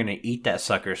 I'm going to eat that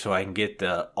sucker so I can get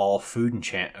the all food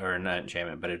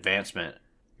advancement.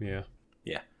 Yeah.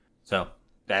 Yeah. So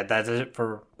that's it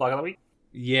for Block of the Week.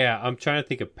 Yeah, I'm trying to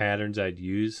think of patterns I'd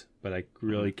use, but I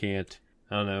really can't.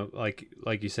 I don't know.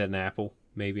 Like you said, an apple.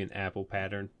 Maybe an apple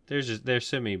pattern. There's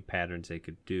so many patterns they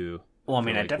could do. Well, I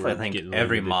mean, I definitely think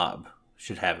every mob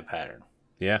should have a pattern.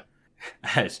 Yeah.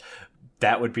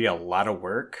 That would be a lot of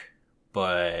work,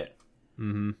 but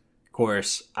of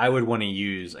course, I would want to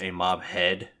use a mob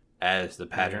head as the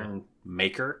pattern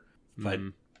maker, but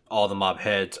all the mob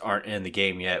heads aren't in the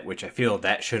game yet, which I feel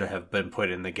that should have been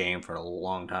put in the game for a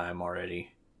long time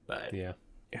already. But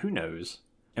who knows?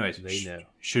 Anyways, they know.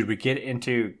 Should we get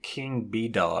into King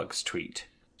B-Dog's tweet?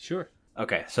 Sure.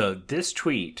 Okay, so this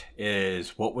tweet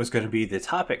is what was going to be the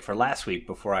topic for last week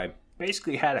before I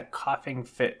basically had a coughing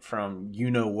fit from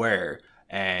you-know-where,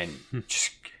 and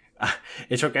just,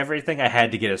 it took everything I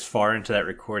had to get as far into that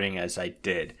recording as I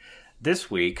did.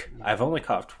 This week, I've only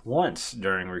coughed once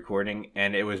during recording,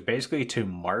 and it was basically to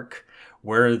mark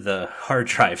where the hard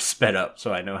drive sped up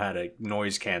so I know how to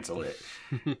noise cancel it.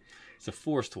 It's a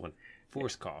forced one.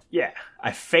 Forced cough. Yeah,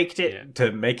 I faked it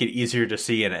to make it easier to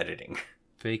see in editing.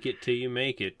 Fake it till you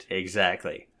make it.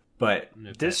 Exactly. But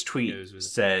this tweet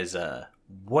says,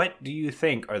 what do you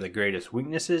think are the greatest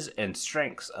weaknesses and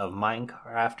strengths of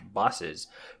Minecraft bosses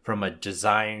from a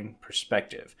design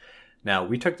perspective? Now,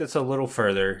 we took this a little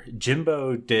further.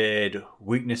 Jimbo did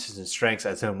weaknesses and strengths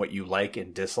as in what you like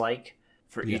and dislike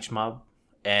for each mob.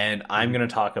 And I'm going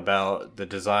to talk about the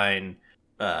design,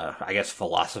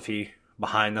 philosophy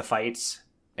behind the fights.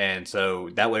 And so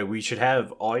that way we should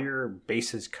have all your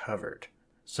bases covered.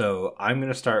 So I'm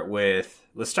going to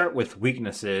let's start with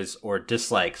weaknesses or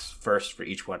dislikes first for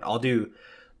each one. I'll do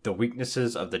the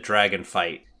weaknesses of the dragon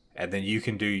fight, and then you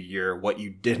can do your what you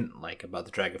didn't like about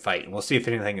the dragon fight, and we'll see if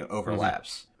anything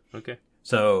overlaps. Okay.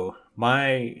 So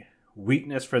my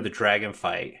weakness for the dragon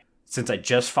fight, since I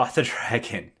just fought the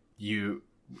dragon,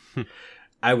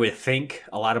 I would think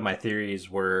a lot of my theories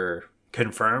were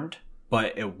confirmed,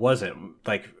 but it wasn't.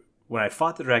 Like, when I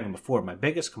fought the dragon before, my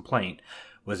biggest complaint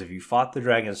was if you fought the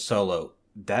dragon solo,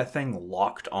 that thing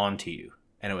locked onto you,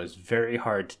 and it was very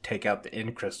hard to take out the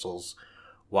end crystals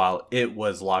while it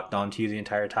was locked onto you the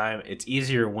entire time. It's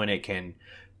easier when it can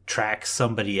track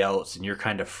somebody else and you're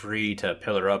kind of free to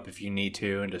pillar up if you need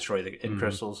to and destroy the end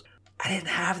crystals. I didn't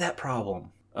have that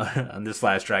problem on this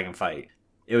last dragon fight.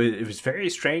 It was very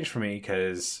strange for me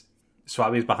because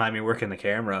Swabby's behind me working the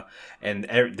camera, and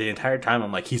the entire time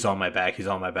I'm like, he's on my back,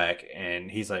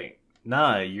 and he's like,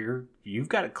 nah, you've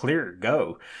got a clear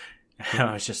go. And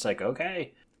I was just like,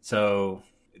 okay. So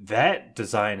that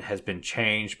design has been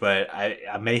changed, but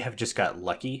I may have just got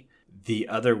lucky. The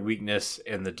other weakness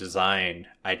in the design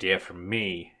idea for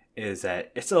me is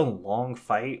that it's a long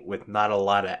fight with not a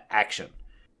lot of action.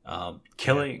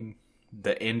 Killing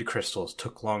the end crystals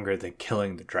took longer than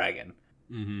killing the dragon.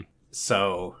 Mm-hmm.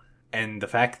 So, and the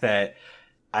fact that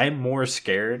I'm more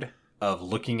scared of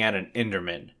looking at an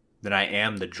Enderman than I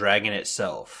am the dragon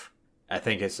itself, I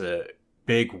think it's a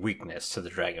big weakness to the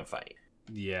dragon fight.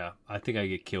 Yeah, I think I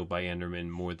get killed by Enderman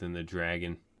more than the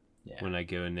dragon when I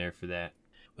go in there for that.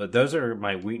 But those are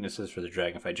my weaknesses for the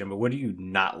dragon fight, Jim. But what do you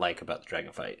not like about the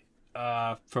dragon fight?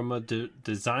 From a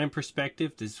design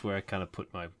perspective, this is where I kind of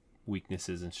put my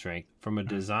weaknesses and strength. From a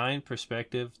design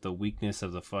perspective, the weakness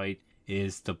of the fight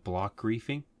is the block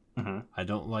griefing. Mm-hmm. I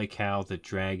don't like how the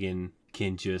dragon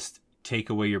can just take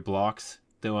away your blocks,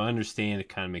 though I understand it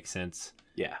kind of makes sense.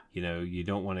 Yeah. You know, you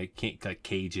don't want to can't like,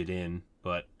 cage it in,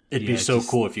 but it'd be so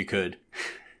cool if you could.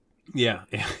 Yeah,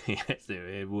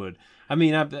 it would. I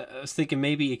mean, I was thinking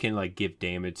maybe it can like give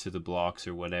damage to the blocks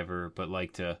or whatever, but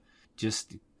like to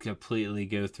just completely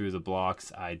go through the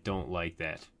blocks, I don't like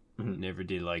that. Mm-hmm. Never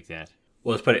did like that.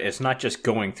 Well, let's put it, it's not just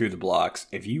going through the blocks.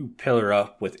 If you pillar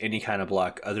up with any kind of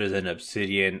block other than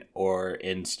obsidian or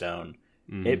end stone,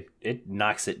 it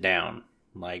knocks it down.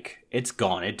 Like, it's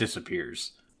gone. It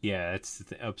disappears. Yeah, it's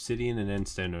obsidian and end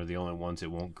stone are the only ones that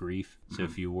won't grief. So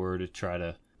if you were to try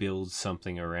to build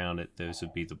something around it, those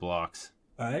would be the blocks.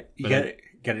 All right. You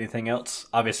got anything else?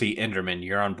 Obviously, Enderman,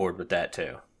 you're on board with that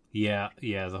too. Yeah,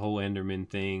 the whole Enderman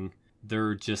thing.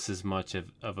 They're just as much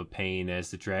of a pain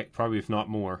as the drag, probably if not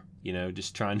more. You know,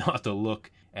 just try not to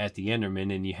look at the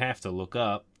Enderman, and you have to look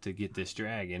up to get this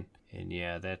dragon. And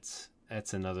yeah, that's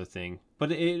another thing.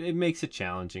 But it makes it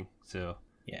challenging. So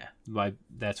yeah,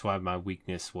 that's why my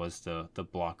weakness was the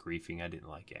block reefing. I didn't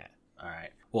like that. All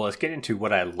right. Well, let's get into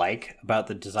what I like about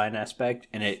the design aspect,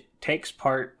 and it takes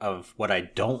part of what I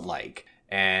don't like,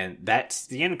 and that's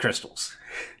the end crystals.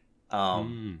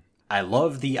 I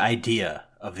love the idea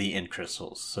of the end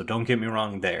crystals, so don't get me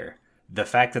wrong there. The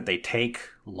fact that they take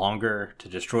longer to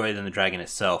destroy than the dragon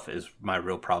itself is my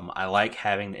real problem. I like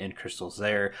having the end crystals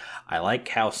there. I like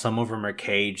how some of them are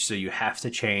caged, so you have to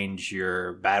change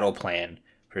your battle plan,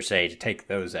 per se, to take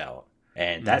those out.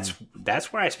 And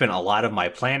that's where I spent a lot of my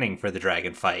planning for the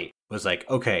dragon fight. Was like,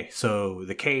 okay, so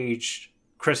the caged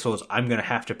crystals, I'm going to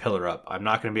have to pillar up. I'm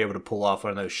not going to be able to pull off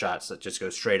one of those shots that just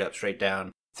goes straight up, straight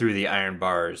down through the iron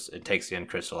bars and takes the end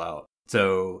crystal out.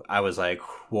 So I was like,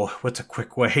 well, what's a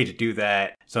quick way to do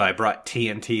that? So I brought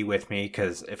TNT with me,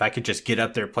 because if I could just get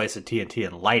up there, place a TNT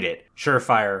and light it,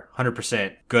 surefire,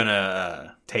 100%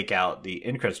 gonna take out the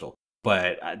end crystal.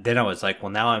 But then I was like, well,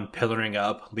 now I'm pillaring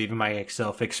up, leaving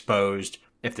myself exposed.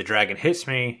 If the dragon hits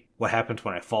me, what happens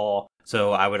when I fall?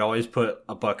 So I would always put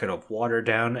a bucket of water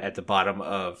down at the bottom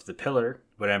of the pillar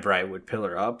whenever I would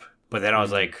pillar up. But then I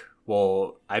was like,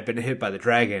 well, I've been hit by the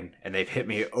dragon, and they've hit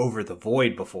me over the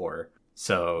void before.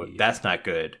 So that's not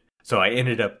good. So I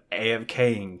ended up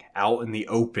AFKing out in the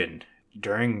open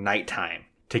during nighttime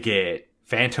to get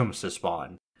phantoms to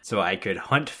spawn. So I could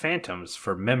hunt phantoms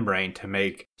for membrane to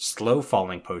make slow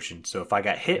falling potions. So if I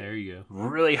got hit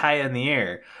really high in the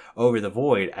air over the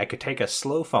void, I could take a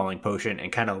slow falling potion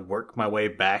and kind of work my way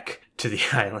back to the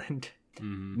island.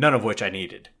 Mm-hmm. None of which I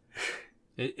needed.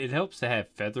 It helps to have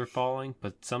feather falling,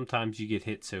 but sometimes you get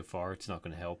hit so far, it's not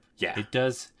going to help. Yeah. It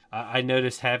does. I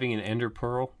noticed having an ender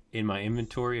pearl in my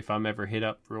inventory, if I'm ever hit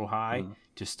up real high,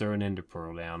 just throw an ender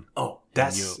pearl down. Oh,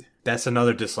 that's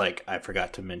another dislike I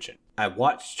forgot to mention. I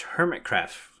watched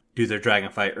Hermitcraft do their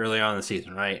dragon fight early on in the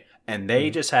season, right? And they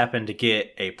just happened to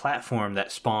get a platform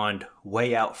that spawned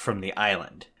way out from the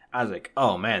island. I was like,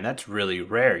 oh man, that's really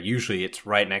rare. Usually it's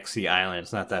right next to the island.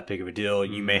 It's not that big of a deal.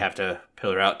 You may have to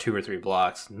pillar out 2 or 3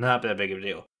 blocks. Not that big of a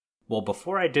deal. Well,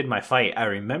 before I did my fight, I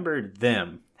remembered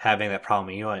them having that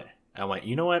problem. You know what? I went,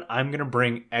 you know what? I'm going to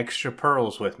bring extra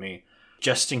pearls with me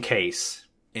just in case.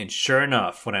 And sure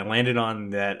enough, when I landed on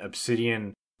that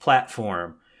obsidian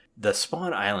platform, the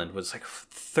spawn island was like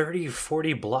 30,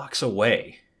 40 blocks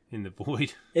away. In the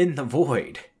void? In the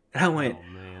void. And I went,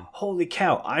 holy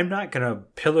cow, I'm not going to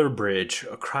pillar bridge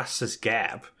across this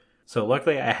gap. So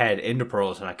luckily I had ender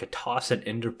pearls and I could toss an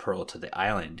ender pearl to the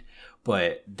island.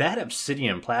 But that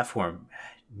obsidian platform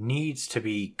needs to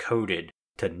be coded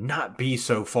to not be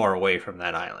so far away from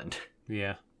that island.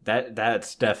 Yeah.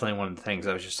 That's definitely one of the things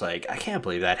I was just like, I can't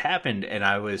believe that happened. And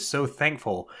I was so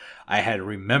thankful I had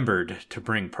remembered to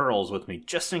bring pearls with me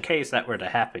just in case that were to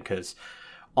happen. Because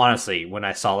honestly, when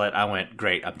I saw it, I went,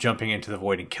 great, I'm jumping into the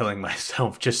void and killing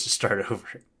myself just to start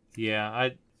over. Yeah,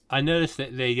 I noticed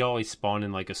that they always spawn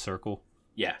in like a circle.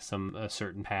 Yeah. A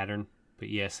certain pattern. But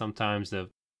yeah, sometimes the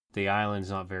The island's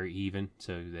not very even,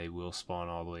 so they will spawn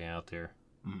all the way out there.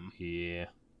 Yeah.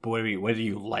 But what do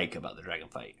you like about the dragon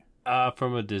fight?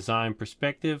 From a design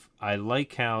perspective, I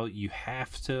like how you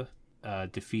have to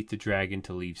defeat the dragon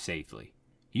to leave safely.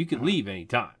 You can leave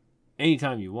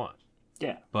anytime you want.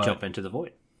 Yeah, but, jump into the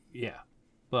void. Yeah,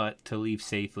 but to leave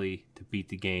safely, to beat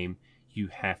the game, you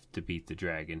have to beat the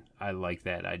dragon. I like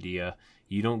that idea.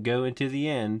 You don't go into the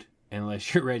end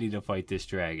unless you're ready to fight this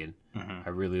dragon. I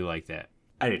really like that.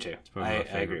 I do too. I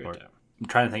agree with that. I'm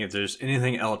trying to think if there's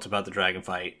anything else about the dragon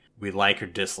fight we like or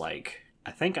dislike.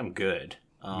 I think I'm good.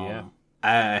 Yeah.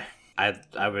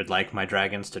 I would like my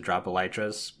dragons to drop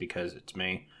elytras because it's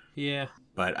me. Yeah.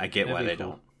 But I get why they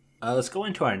don't. Let's go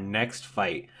into our next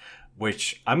fight,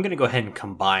 which I'm going to go ahead and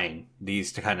combine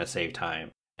these to kind of save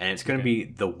time. And it's going to be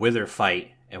the Wither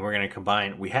fight, and we're going to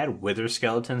combine... We had Wither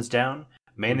skeletons down,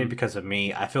 mainly because of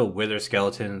me. I feel Wither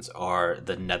skeletons are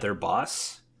the Nether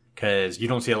boss, because you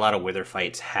don't see a lot of Wither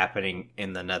fights happening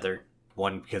in the Nether.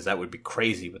 One, because that would be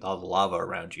crazy with all the lava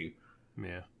around you.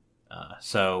 Yeah.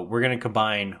 So we're going to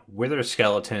combine Wither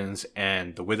skeletons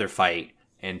and the Wither fight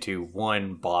into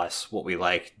one boss, what we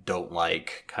like, don't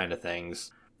like kind of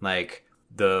things. Like,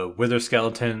 the Wither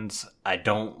skeletons, I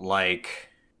don't like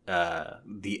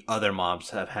the other mobs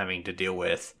having to deal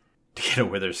with to get a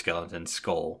Wither skeleton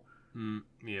skull.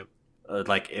 Yep.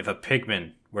 Like, if a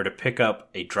pigman were to pick up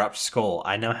a dropped skull,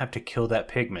 I now have to kill that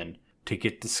pigman to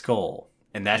get the skull.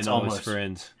 And that's almost...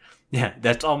 friends. Yeah,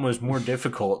 that's almost more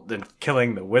difficult than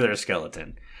killing the Wither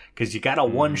skeleton. Because you gotta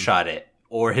one-shot it,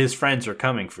 or his friends are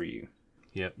coming for you.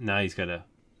 Yep, now he's got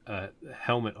a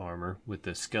helmet armor with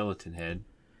the skeleton head,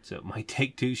 so it might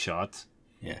take 2 shots.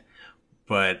 Yeah.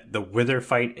 But the Wither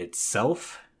fight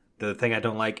itself, the thing I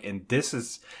don't like, and this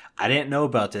is... I didn't know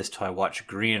about this till I watched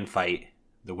Grian fight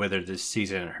the Wither this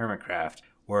season in Hermitcraft,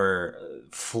 where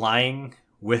flying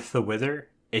with the Wither,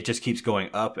 it just keeps going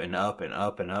up and up and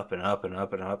up and up and up and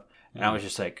up and up. And I was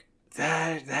just like,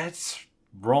 that's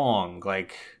wrong.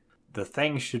 Like, the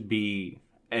thing should be...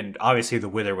 And obviously the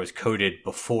Wither was coded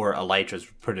before elytras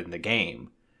were put in the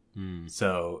game.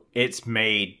 So it's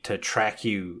made to track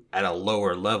you at a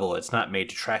lower level. It's not made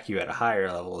to track you at a higher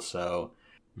level. So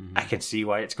I can see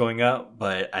why it's going up.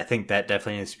 But I think that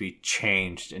definitely needs to be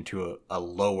changed into a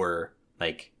lower...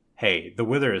 Like, hey, the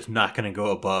Wither is not going to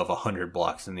go above 100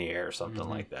 blocks in the air or something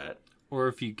like that. Or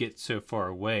if you get so far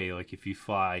away, like if you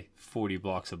fly 40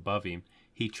 blocks above him,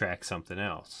 he tracks something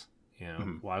else. You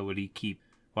know, why would he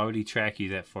track you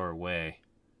that far away?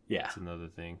 Yeah, that's another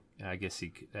thing. I guess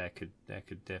that could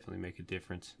definitely make a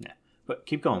difference. Yeah, but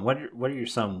keep going. What are your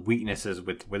some weaknesses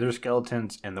with Wither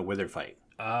skeletons and the Wither fight?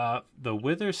 The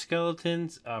Wither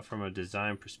skeletons, from a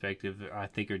design perspective, I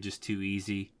think are just too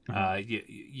easy.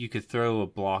 You could throw a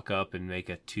block up and make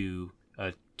a two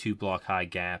block high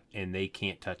gap, and they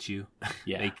can't touch you.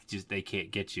 Yeah, they can't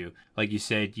get you. Like you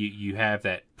said, you have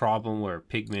that problem where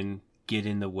pigmen get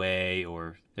in the way,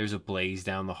 or there's a blaze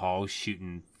down the hall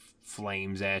shooting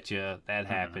flames at you. That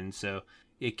happens. So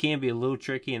it can be a little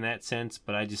tricky in that sense,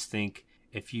 but I just think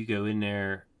if you go in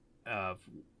there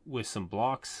with some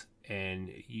blocks and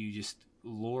you just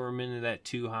lure them into that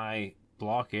too high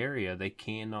block area, they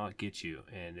cannot get you.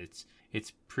 And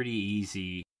it's pretty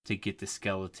easy to get the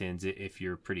skeletons if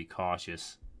you're pretty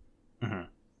cautious.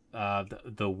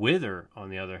 The Wither, on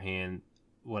the other hand,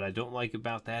 what I don't like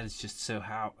about that is just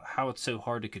how it's so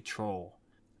hard to control.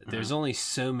 There's only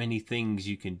so many things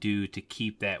you can do to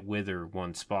keep that Wither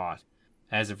one spot.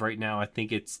 As of right now, I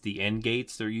think it's the end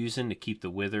gates they're using to keep the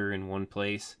Wither in one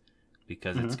place,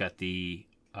 because it's got the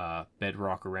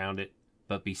bedrock around it.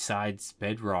 But besides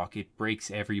bedrock, it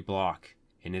breaks every block,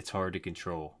 and it's hard to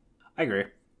control. I agree.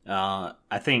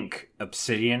 I think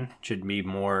Obsidian should be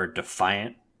more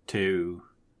defiant to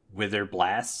Wither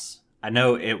blasts. I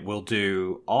know it will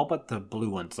do all but the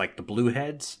blue ones, like the blue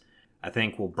heads, I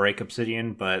think will break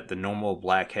Obsidian, but the normal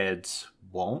black heads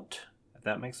won't, if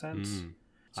that makes sense.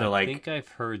 So I think I've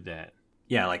heard that.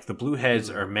 Yeah, like the blue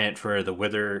heads are meant for the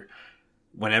Wither.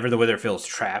 Whenever the Wither feels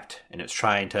trapped and it's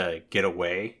trying to get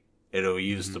away, it'll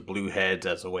use the blue heads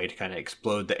as a way to kind of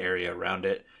explode the area around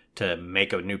it to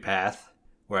make a new path.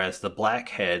 Whereas the black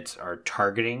heads are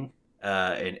targeting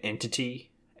an entity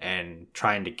and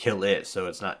trying to kill it, so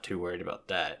it's not too worried about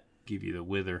that. Give you the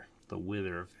wither.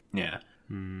 Yeah.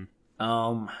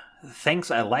 Things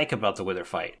I like about the Wither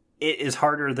fight. It is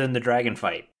harder than the dragon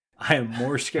fight. I am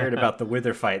more scared about the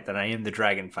Wither fight than I am the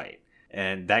dragon fight.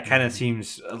 And that kind of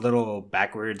seems a little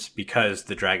backwards because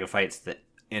the dragon fight's the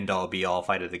end-all be-all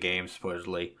fight of the game,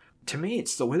 supposedly. To me,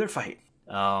 it's the Wither fight.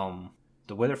 The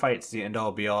The Wither fight's the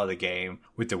end-all be-all of the game.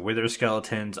 With the Wither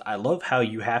skeletons, I love how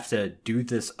you have to do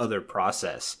this other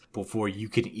process before you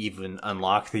can even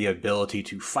unlock the ability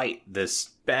to fight this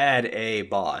bad A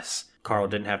boss. Carl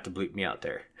didn't have to bleep me out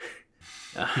there.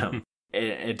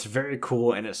 It's very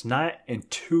cool, and it's not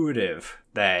intuitive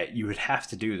that you would have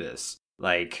to do this.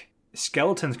 Like,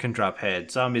 skeletons can drop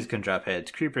heads, zombies can drop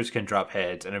heads, creepers can drop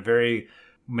heads in a very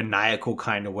maniacal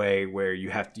kind of way where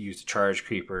you have to use a charge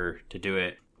creeper to do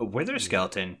it. A Wither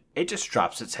skeleton, it just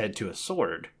drops its head to a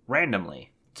sword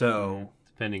randomly. So,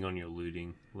 depending on your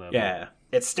looting level. Yeah,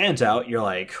 it stands out. You're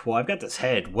like, well, I've got this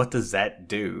head. What does that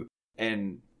do?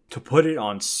 And to put it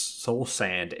on soul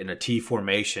sand in a T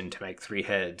formation to make 3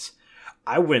 heads,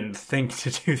 I wouldn't think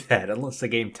to do that unless the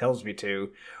game tells me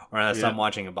to, or unless I'm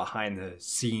watching a behind the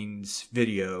scenes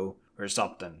video or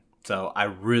something. So I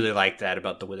really like that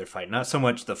about the Wither fight. Not so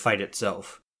much the fight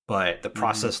itself, but the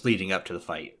process leading up to the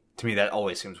fight. To me, that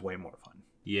always seems way more fun.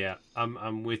 Yeah,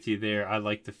 I'm with you there. I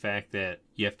like the fact that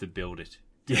you have to build it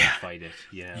to fight it.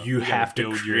 You have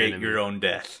to create your own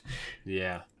death.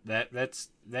 Yeah, that's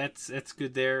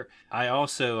good there. I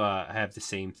also have the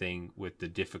same thing with the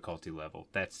difficulty level.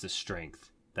 That's the strength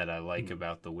that I like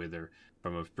about the Wither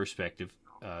from a perspective,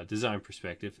 design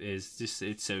perspective, is just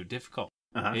it's so difficult.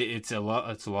 It's a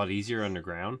lot easier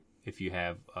underground if you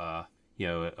have a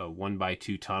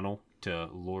 1x2 tunnel to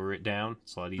lure it down.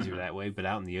 It's a lot easier that way. But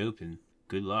out in the open,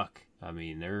 good luck. I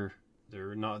mean,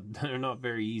 they're not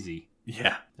very easy.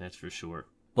 Yeah, that's for sure.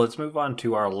 Let's move on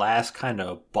to our last kind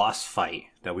of boss fight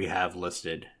that we have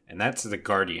listed, and that's the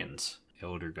Guardians.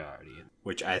 Elder Guardian.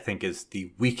 Which I think is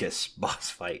the weakest boss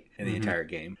fight in the entire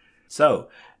game. So,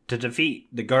 to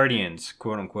defeat the Guardians,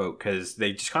 quote-unquote, because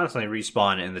they just constantly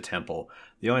respawn in the temple,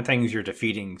 the only things you're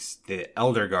defeating is the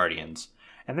Elder Guardians,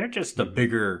 and they're just a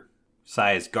bigger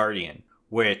size Guardian,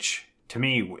 which, to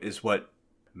me, is what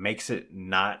makes it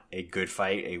not a good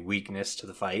fight, a weakness to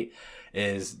the fight,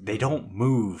 is they don't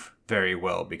move very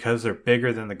well because they're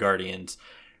bigger than the Guardians,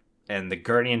 and the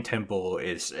Guardian Temple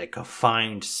is a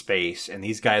confined space, and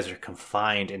these guys are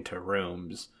confined into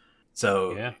rooms,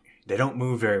 so they don't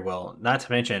move very well. Not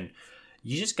to mention,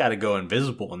 you just got to go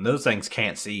invisible, and those things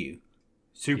can't see you.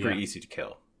 Super easy to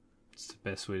kill. It's the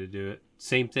best way to do it.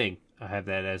 Same thing. I have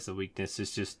that as the weakness.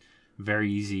 It's just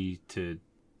very easy to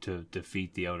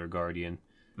defeat the Elder Guardian.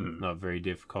 Not very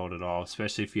difficult at all,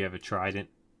 especially if you have a trident.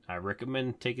 I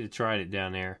recommend taking a trident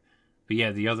down there. But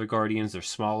yeah, the other Guardians are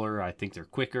smaller. I think they're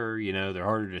quicker. They're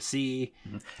harder to see.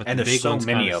 But and there's so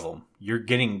many of them. You're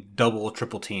getting double,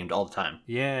 triple teamed all the time.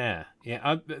 Yeah.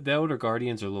 The Elder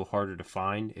Guardians are a little harder to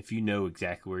find if you know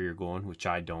exactly where you're going, which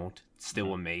I don't. It's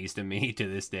still amazed at me to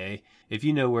this day. If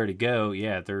you know where to go,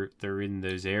 they're in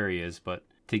those areas. But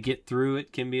to get through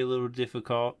it can be a little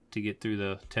difficult to get through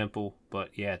the temple.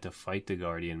 But yeah, to fight the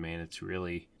Guardian, man, it's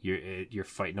really you're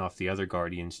fighting off the other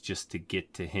Guardians just to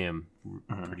get to him,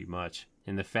 pretty much.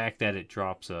 And the fact that it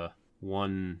drops a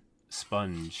 1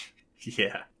 sponge,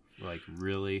 like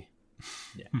really,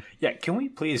 yeah. Can we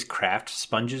please craft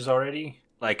sponges already?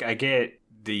 Like, I get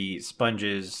the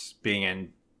sponges being in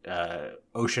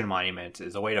ocean monuments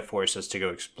is a way to force us to go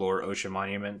explore ocean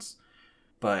monuments,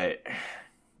 but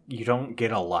you don't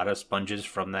get a lot of sponges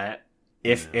from that,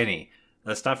 if any.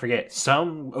 Let's not forget,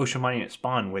 some ocean monuments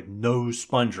spawn with no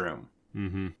sponge room.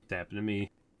 It's happened to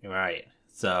me. Right.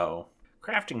 So,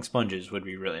 crafting sponges would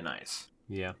be really nice.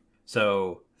 Yeah.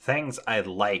 So, things I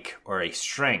like or a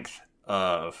strength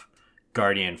of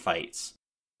Guardian fights.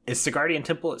 It's the Guardian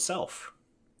Temple itself.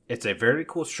 It's a very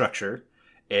cool structure.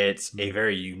 It's a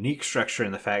very unique structure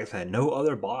in the fact that no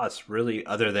other boss, really,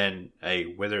 other than a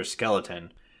Wither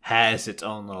skeleton, has its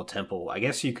own little temple. I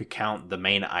guess you could count the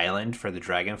main island for the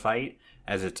dragon fight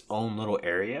as its own little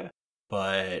area,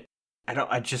 but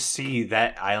I just see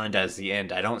that island as the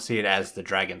end. I don't see it as the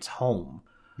dragon's home.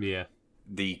 Yeah.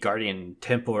 The Guardian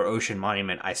Temple or Ocean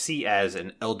Monument I see as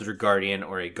an Elder Guardian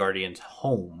or a Guardian's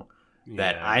home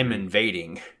that I'm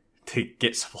invading to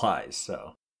get supplies,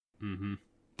 so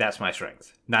that's my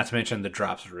strength. Not to mention the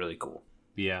drops are really cool.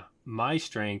 Yeah. My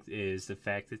strength is the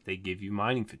fact that they give you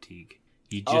mining fatigue.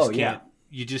 You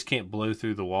just can't blow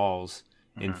through the walls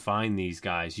and find these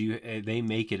guys. They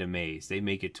make it a maze. They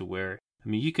make it to where, I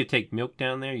mean, you could take milk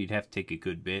down there. You'd have to take a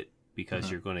good bit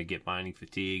because you're going to get mining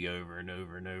fatigue over and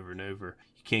over and over and over.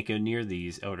 You can't go near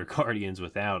these Elder Guardians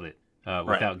without it,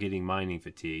 without getting mining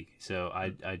fatigue. So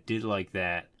I did like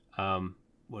that.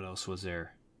 What else was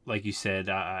there? Like you said,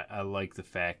 I like the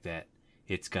fact that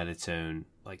it's got its own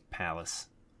like palace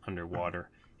underwater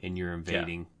and you're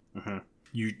invading. Yeah.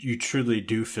 You truly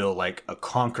do feel like a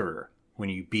conqueror when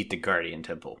you beat the Guardian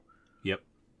Temple. Yep.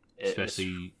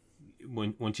 Especially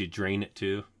once you drain it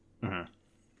too.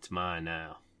 It's mine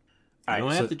now. All You right,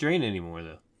 don't have to drain anymore,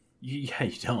 though. Yeah,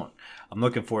 you don't. I'm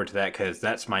looking forward to that because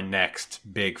that's my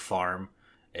next big farm.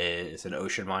 Is an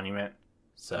ocean monument.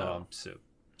 So I'm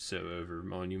so over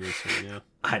monuments right now.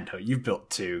 I know you've built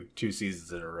two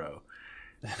seasons in a row.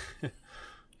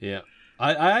 Yeah,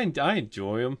 I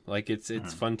enjoy them. Like it's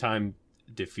fun time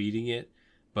defeating it,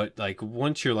 but like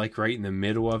once you're like right in the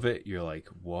middle of it, you're like,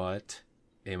 what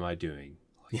am I doing?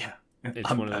 Like, Yeah,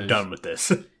 I'm done with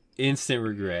this. Instant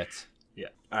regrets. Yeah.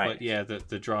 All right. But yeah,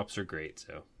 the drops are great.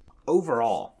 So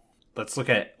overall, let's look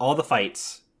at all the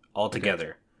fights all together.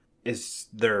 Okay. Is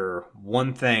there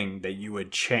one thing that you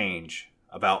would change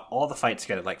about all the fights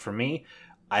together? Like for me,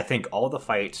 I think all the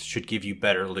fights should give you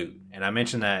better loot. And I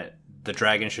mentioned that the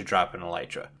dragon should drop an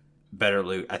elytra. Better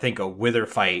loot. I think a wither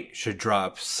fight should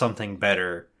drop something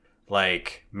better,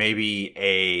 like maybe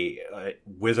a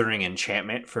withering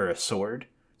enchantment for a sword.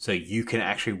 So you can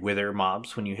actually wither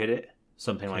mobs when you hit it.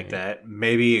 Something like that.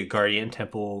 Maybe a guardian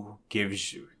temple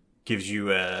gives you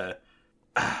a...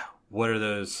 what are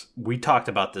those? We talked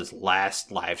about this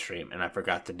last live stream, and I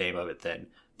forgot the name of it then.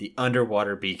 The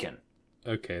underwater beacon.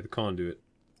 Okay, the conduit.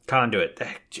 Conduit.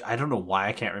 I don't know why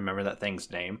I can't remember that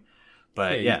thing's name.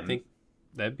 But I think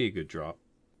that'd be a good drop.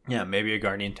 Yeah, maybe a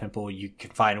guardian temple. You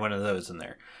can find one of those in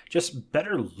there. Just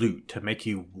better loot to make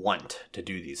you want to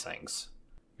do these things.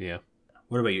 Yeah.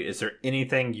 What about you? Is there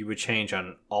anything you would change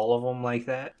on all of them like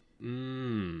that?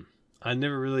 I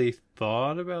never really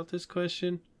thought about this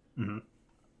question. Mm-hmm.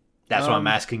 That's why I'm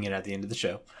asking it at the end of the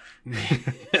show.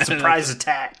 Surprise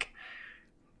attack.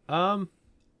 I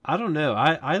don't know.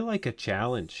 I like a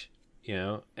challenge,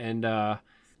 and I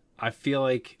feel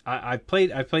like I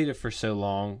played it for so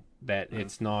long that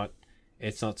it's not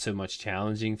so much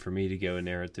challenging for me to go in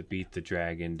there to beat the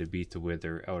dragon, to beat the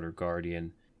wither, elder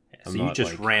guardian. So you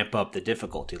just ramp up the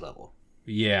difficulty level.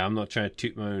 Yeah, I'm not trying to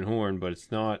toot my own horn, but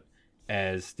it's not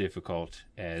as difficult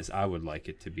as I would like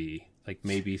it to be. Like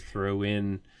maybe throw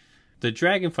in... The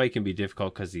dragon fight can be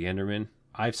difficult because the Enderman.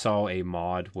 I saw a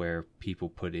mod where people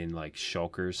put in like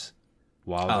shulkers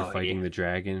while they're fighting the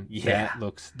dragon. Yeah.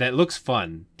 That looks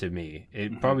fun to me.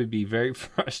 It'd probably be very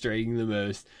frustrating the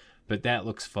most, but that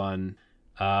looks fun.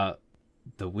 The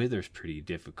wither's pretty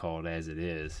difficult as it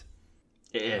is.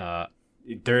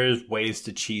 There's ways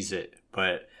to cheese it,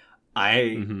 but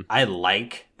I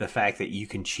like the fact that you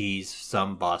can cheese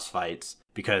some boss fights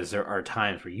because there are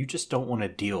times where you just don't want to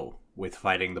deal with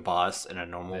fighting the boss in a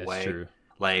normal way. True.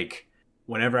 Like,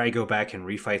 whenever I go back and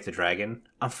refight the dragon,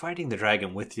 I'm fighting the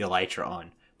dragon with the elytra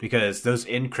on because those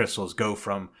end crystals go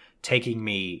from taking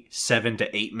me 7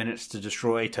 to 8 minutes to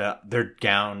destroy to they're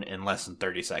down in less than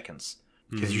 30 seconds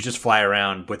because you just fly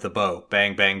around with the bow.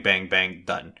 Bang, bang, bang, bang,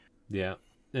 done. Yeah.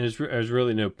 There's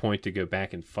really no point to go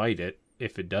back and fight it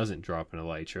if it doesn't drop an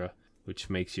elytra, which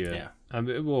makes you... Yeah. The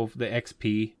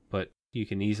XP, but you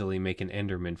can easily make an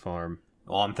Enderman farm.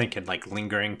 Well, I'm thinking like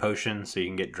lingering potions so you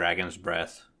can get dragon's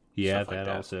breath. Yeah, that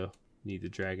also. Need the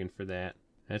dragon for that.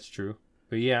 That's true.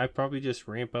 But yeah, I'd probably just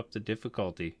ramp up the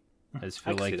difficulty. I just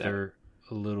feel like they're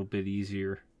a little bit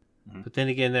easier. Mm-hmm. But then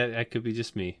again, that could be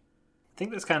just me. I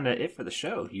think that's kind of it for the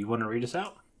show. You want to read us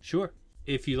out? Sure.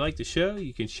 If you like the show,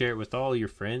 you can share it with all your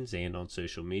friends and on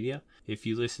social media. If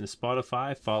you listen to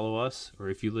Spotify, follow us. Or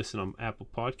if you listen on Apple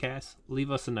Podcasts, leave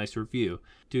us a nice review.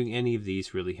 Doing any of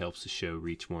these really helps the show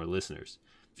reach more listeners.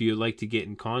 If you would like to get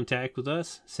in contact with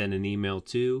us, send an email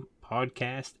to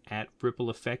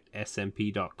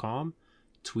podcast@rippleeffectsmp.com.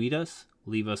 Tweet us,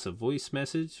 leave us a voice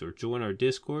message, or join our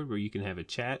Discord where you can have a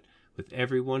chat with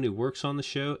everyone who works on the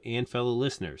show and fellow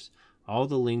listeners. All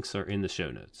the links are in the show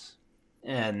notes.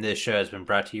 And this show has been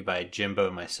brought to you by Jimbo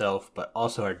and myself, but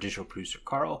also our digital producer,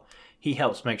 Carl. He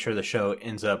helps make sure the show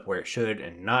ends up where it should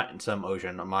and not in some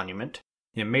ocean monument.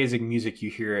 The amazing music you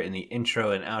hear in the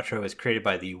intro and outro is created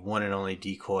by the one and only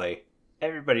Decoy.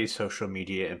 Everybody's social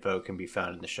media info can be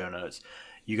found in the show notes.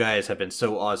 You guys have been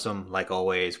so awesome, like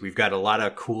always. We've got a lot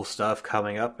of cool stuff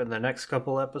coming up in the next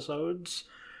couple episodes.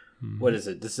 Mm-hmm. What is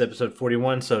it? This is episode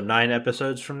 41, so 9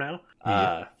 episodes from now.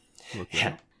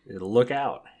 Look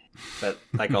out. But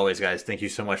like always, guys, thank you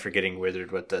so much for getting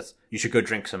withered with us. You should go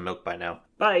drink some milk by now.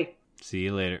 Bye. See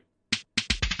you later.